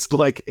 Blitzed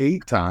like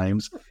 8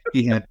 times.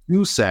 He had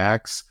 2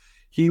 sacks.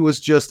 He was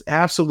just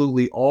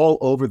absolutely all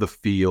over the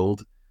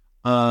field.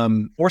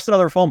 Forced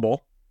another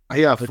fumble.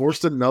 Yeah,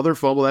 forced another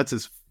fumble. That's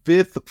his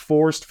 5th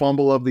forced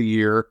fumble of the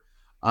year.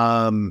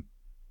 The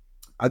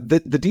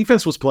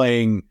defense was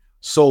playing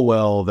so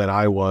well that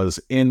I was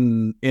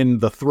in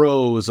the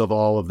throes of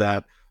all of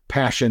that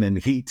passion and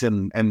heat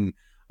and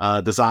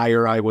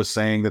desire. I was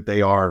saying that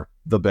they are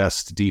the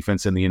best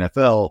defense in the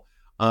NFL.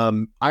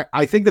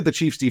 I think that the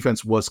Chiefs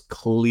defense was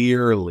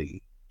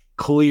clearly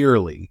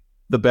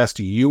the best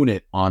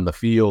unit on the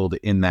field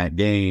in that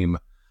game.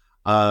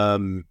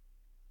 And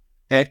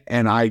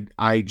I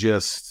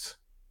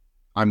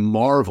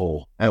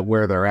marvel at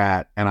where they're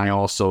at. And I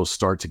also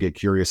start to get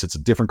curious. It's a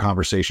different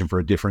conversation for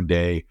a different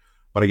day,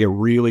 but I get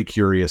really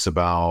curious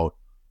about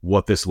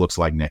what this looks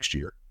like next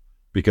year,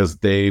 because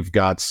they've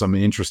got some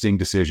interesting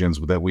decisions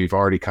that we've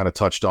already kind of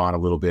touched on a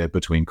little bit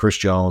between Chris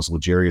Jones,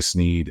 L'Jarius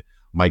Sneed,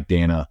 Mike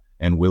Dana,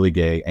 and Willie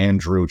Gay,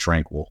 and Drew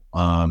Tranquill,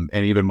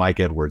 and even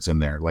Mike Edwards in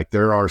there. Like,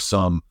 there are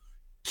some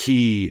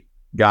key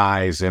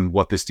guys in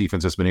what this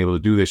defense has been able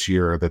to do this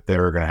year that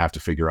they're going to have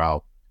to figure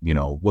out,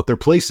 what their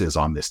place is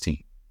on this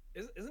team.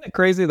 Isn't it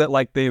crazy that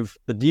like the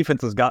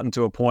defense has gotten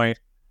to a point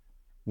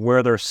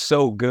where they're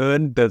so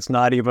good that it's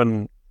not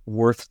even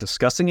worth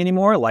discussing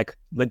anymore? Like,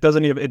 we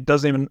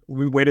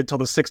waited till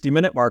the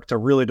 60-minute mark to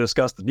really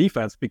discuss the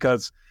defense,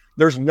 because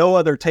there's no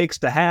other takes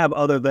to have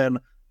other than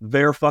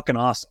they're fucking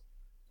awesome.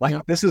 Like,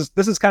 yeah. This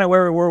is kind of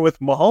where we were with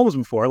Mahomes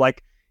before.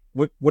 Like,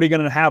 what are you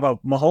going to have, a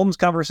Mahomes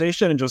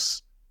conversation and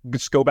just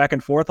go back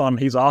and forth on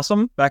he's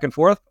awesome, back and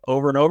forth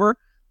over and over?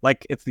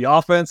 Like, it's the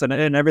offense and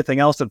everything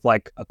else that's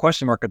like a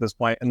question mark at this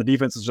point, and the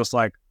defense is just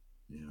like,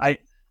 I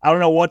don't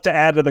know what to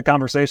add to the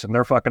conversation.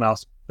 They're fucking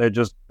awesome. They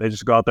just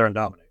go out there and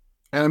dominate.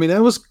 And I mean,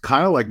 that was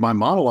kind of like my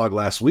monologue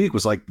last week,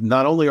 was like,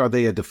 not only are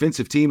they a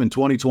defensive team in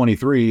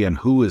 2023, and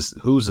who's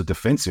a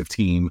defensive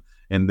team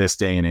in this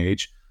day and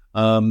age,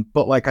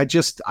 but like,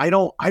 I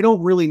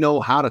don't really know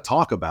how to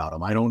talk about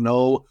them. I don't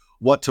know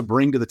what to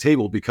bring to the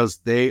table, because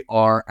they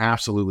are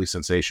absolutely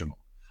sensational.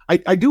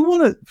 I do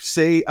want to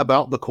say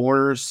about the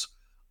corners,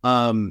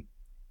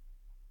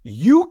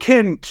 you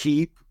can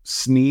keep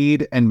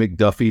Sneed and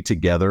McDuffie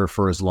together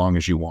for as long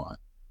as you want,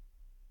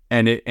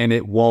 and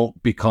it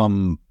won't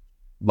become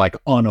like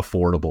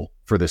unaffordable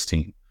for this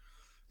team,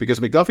 because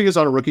McDuffie is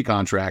on a rookie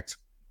contract,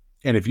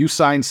 and if you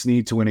sign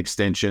Sneed to an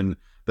extension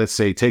that,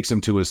 say, takes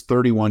him to his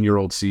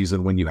 31-year-old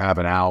season when you have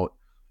an out,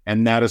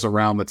 and that is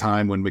around the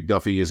time when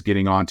McDuffie is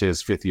getting onto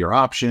his 5th-year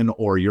option,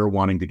 or you're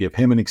wanting to give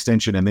him an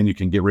extension, and then you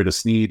can get rid of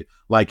Sneed.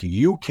 Like,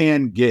 you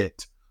can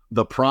get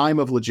the prime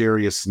of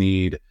L'Jarius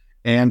Sneed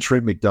and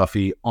Trent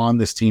McDuffie on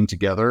this team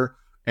together,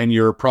 and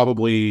you're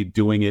probably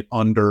doing it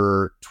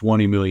under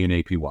 $20 million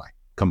APY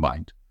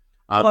combined.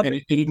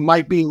 And it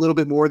might be a little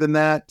bit more than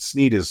that.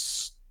 Sneed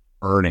is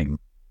earning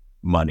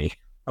money.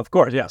 Of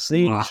course, yeah.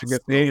 Sneed should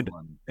get paid,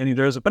 and he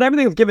deserves it. But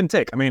everything is give and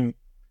take. I mean,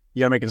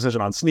 you got to make a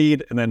decision on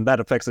Sneed, and then that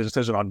affects the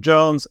decision on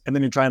Jones, and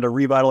then you're trying to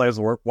revitalize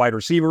the wide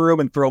receiver room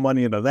and throw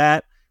money into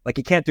that. Like,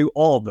 you can't do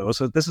all of those.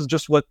 So this is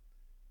just what,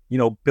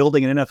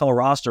 building an NFL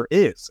roster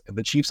is. And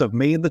the Chiefs have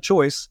made the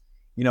choice.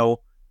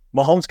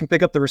 Mahomes can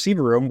pick up the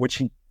receiver room, which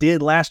he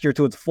did last year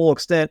to its full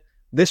extent.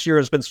 This year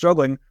has been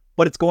struggling,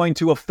 but it's going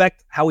to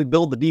affect how we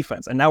build the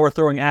defense. And now we're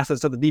throwing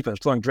assets at the defense,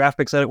 we're throwing draft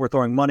picks at it, we're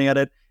throwing money at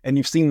it, and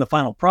you've seen the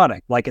final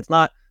product. Like, it's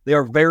not, they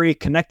are very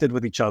connected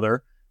with each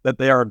other, that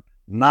they are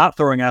not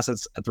throwing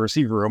assets at the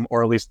receiver room,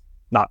 or at least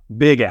not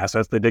big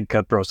assets. They did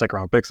throw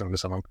 2nd-round picks into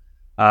some of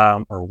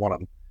them, or one of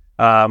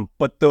them.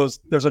 But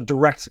there's a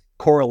direct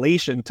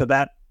correlation to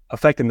that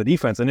affecting the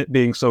defense and it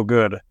being so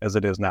good as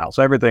it is now.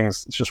 So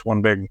it's just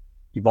one big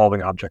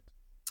evolving object.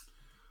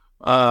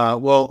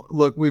 Well,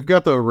 look, we've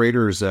got the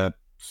Raiders at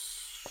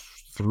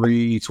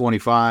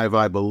 325,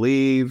 I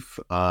believe,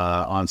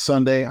 on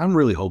Sunday. I'm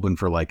really hoping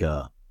for like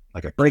a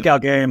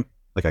breakout game,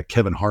 like a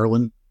Kevin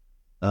Harlan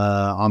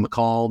on the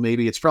call.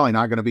 Maybe it's probably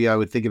not going to be. I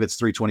would think if it's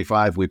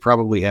 325, we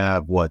probably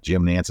have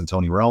Jim Nance and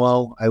Tony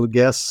Rello, I would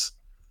guess.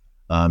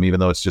 Even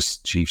though it's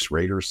just Chiefs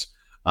Raiders.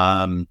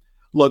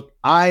 Look,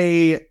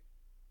 I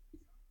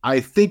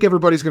think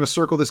everybody's going to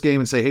circle this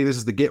game and say, hey, this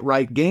is the get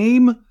right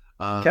game.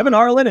 Kevin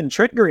Harlan and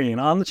Trent Green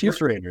on the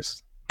Chiefs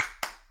Raiders.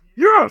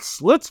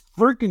 Yes, let's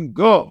freaking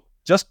go.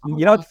 Just,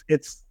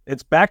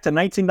 it's back to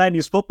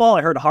 1990s football.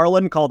 I heard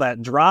Harlan call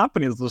that drop,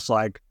 and he was just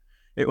like,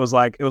 it was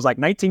like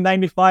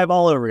 1995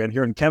 all over again.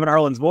 Hearing Kevin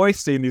Harlan's voice,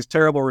 seeing these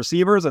terrible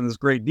receivers and this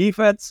great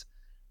defense.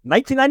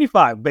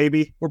 1995,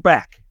 baby, we're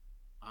back.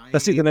 That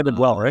season ended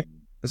well, right?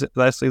 Is it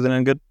last season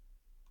ended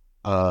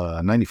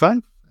good?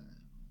 95.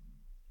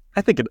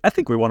 I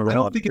think we won. I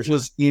don't think it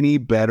was any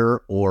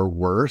better or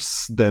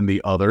worse than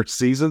the other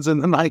seasons in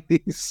the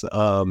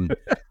 90s.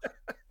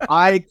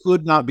 I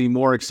could not be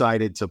more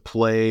excited to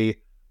play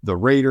the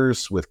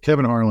Raiders with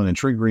Kevin Harlan and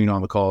Trent Green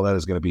on the call. That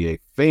is going to be a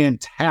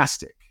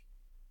fantastic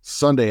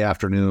Sunday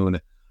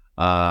afternoon.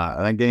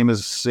 That game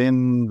is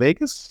in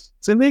Vegas.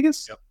 It's in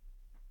Vegas? Yep.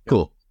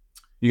 Cool.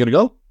 You going to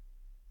go?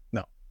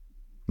 No.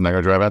 I'm not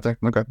going to drive out there?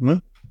 Okay.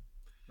 No.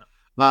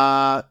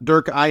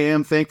 Dirk, I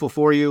am thankful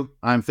for you.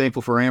 I'm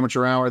thankful for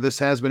Amateur Hour. This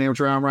has been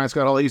Amateur Hour. Ryan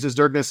Scott Hall is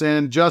Dirk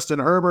Nissen. Justin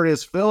Herbert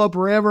is Phillip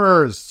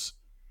Rivers.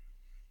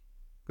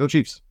 Go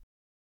Chiefs.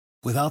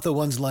 Without the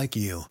ones like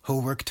you,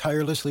 who work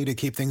tirelessly to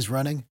keep things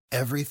running,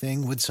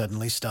 everything would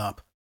suddenly stop.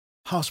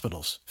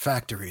 Hospitals,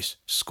 factories,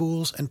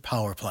 schools, and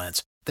power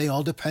plants, they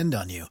all depend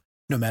on you.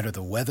 No matter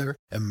the weather,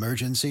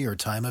 emergency, or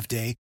time of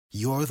day,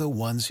 you're the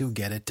ones who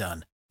get it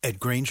done. At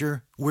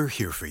Grainger, we're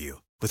here for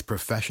you with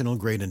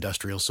professional-grade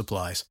industrial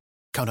supplies.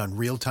 Count on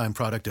real-time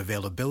product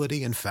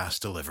availability and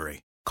fast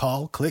delivery.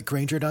 Call, click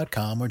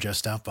Grainger.com, or just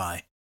stop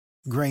by.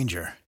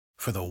 Grainger,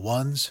 for the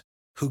ones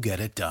who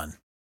get it done.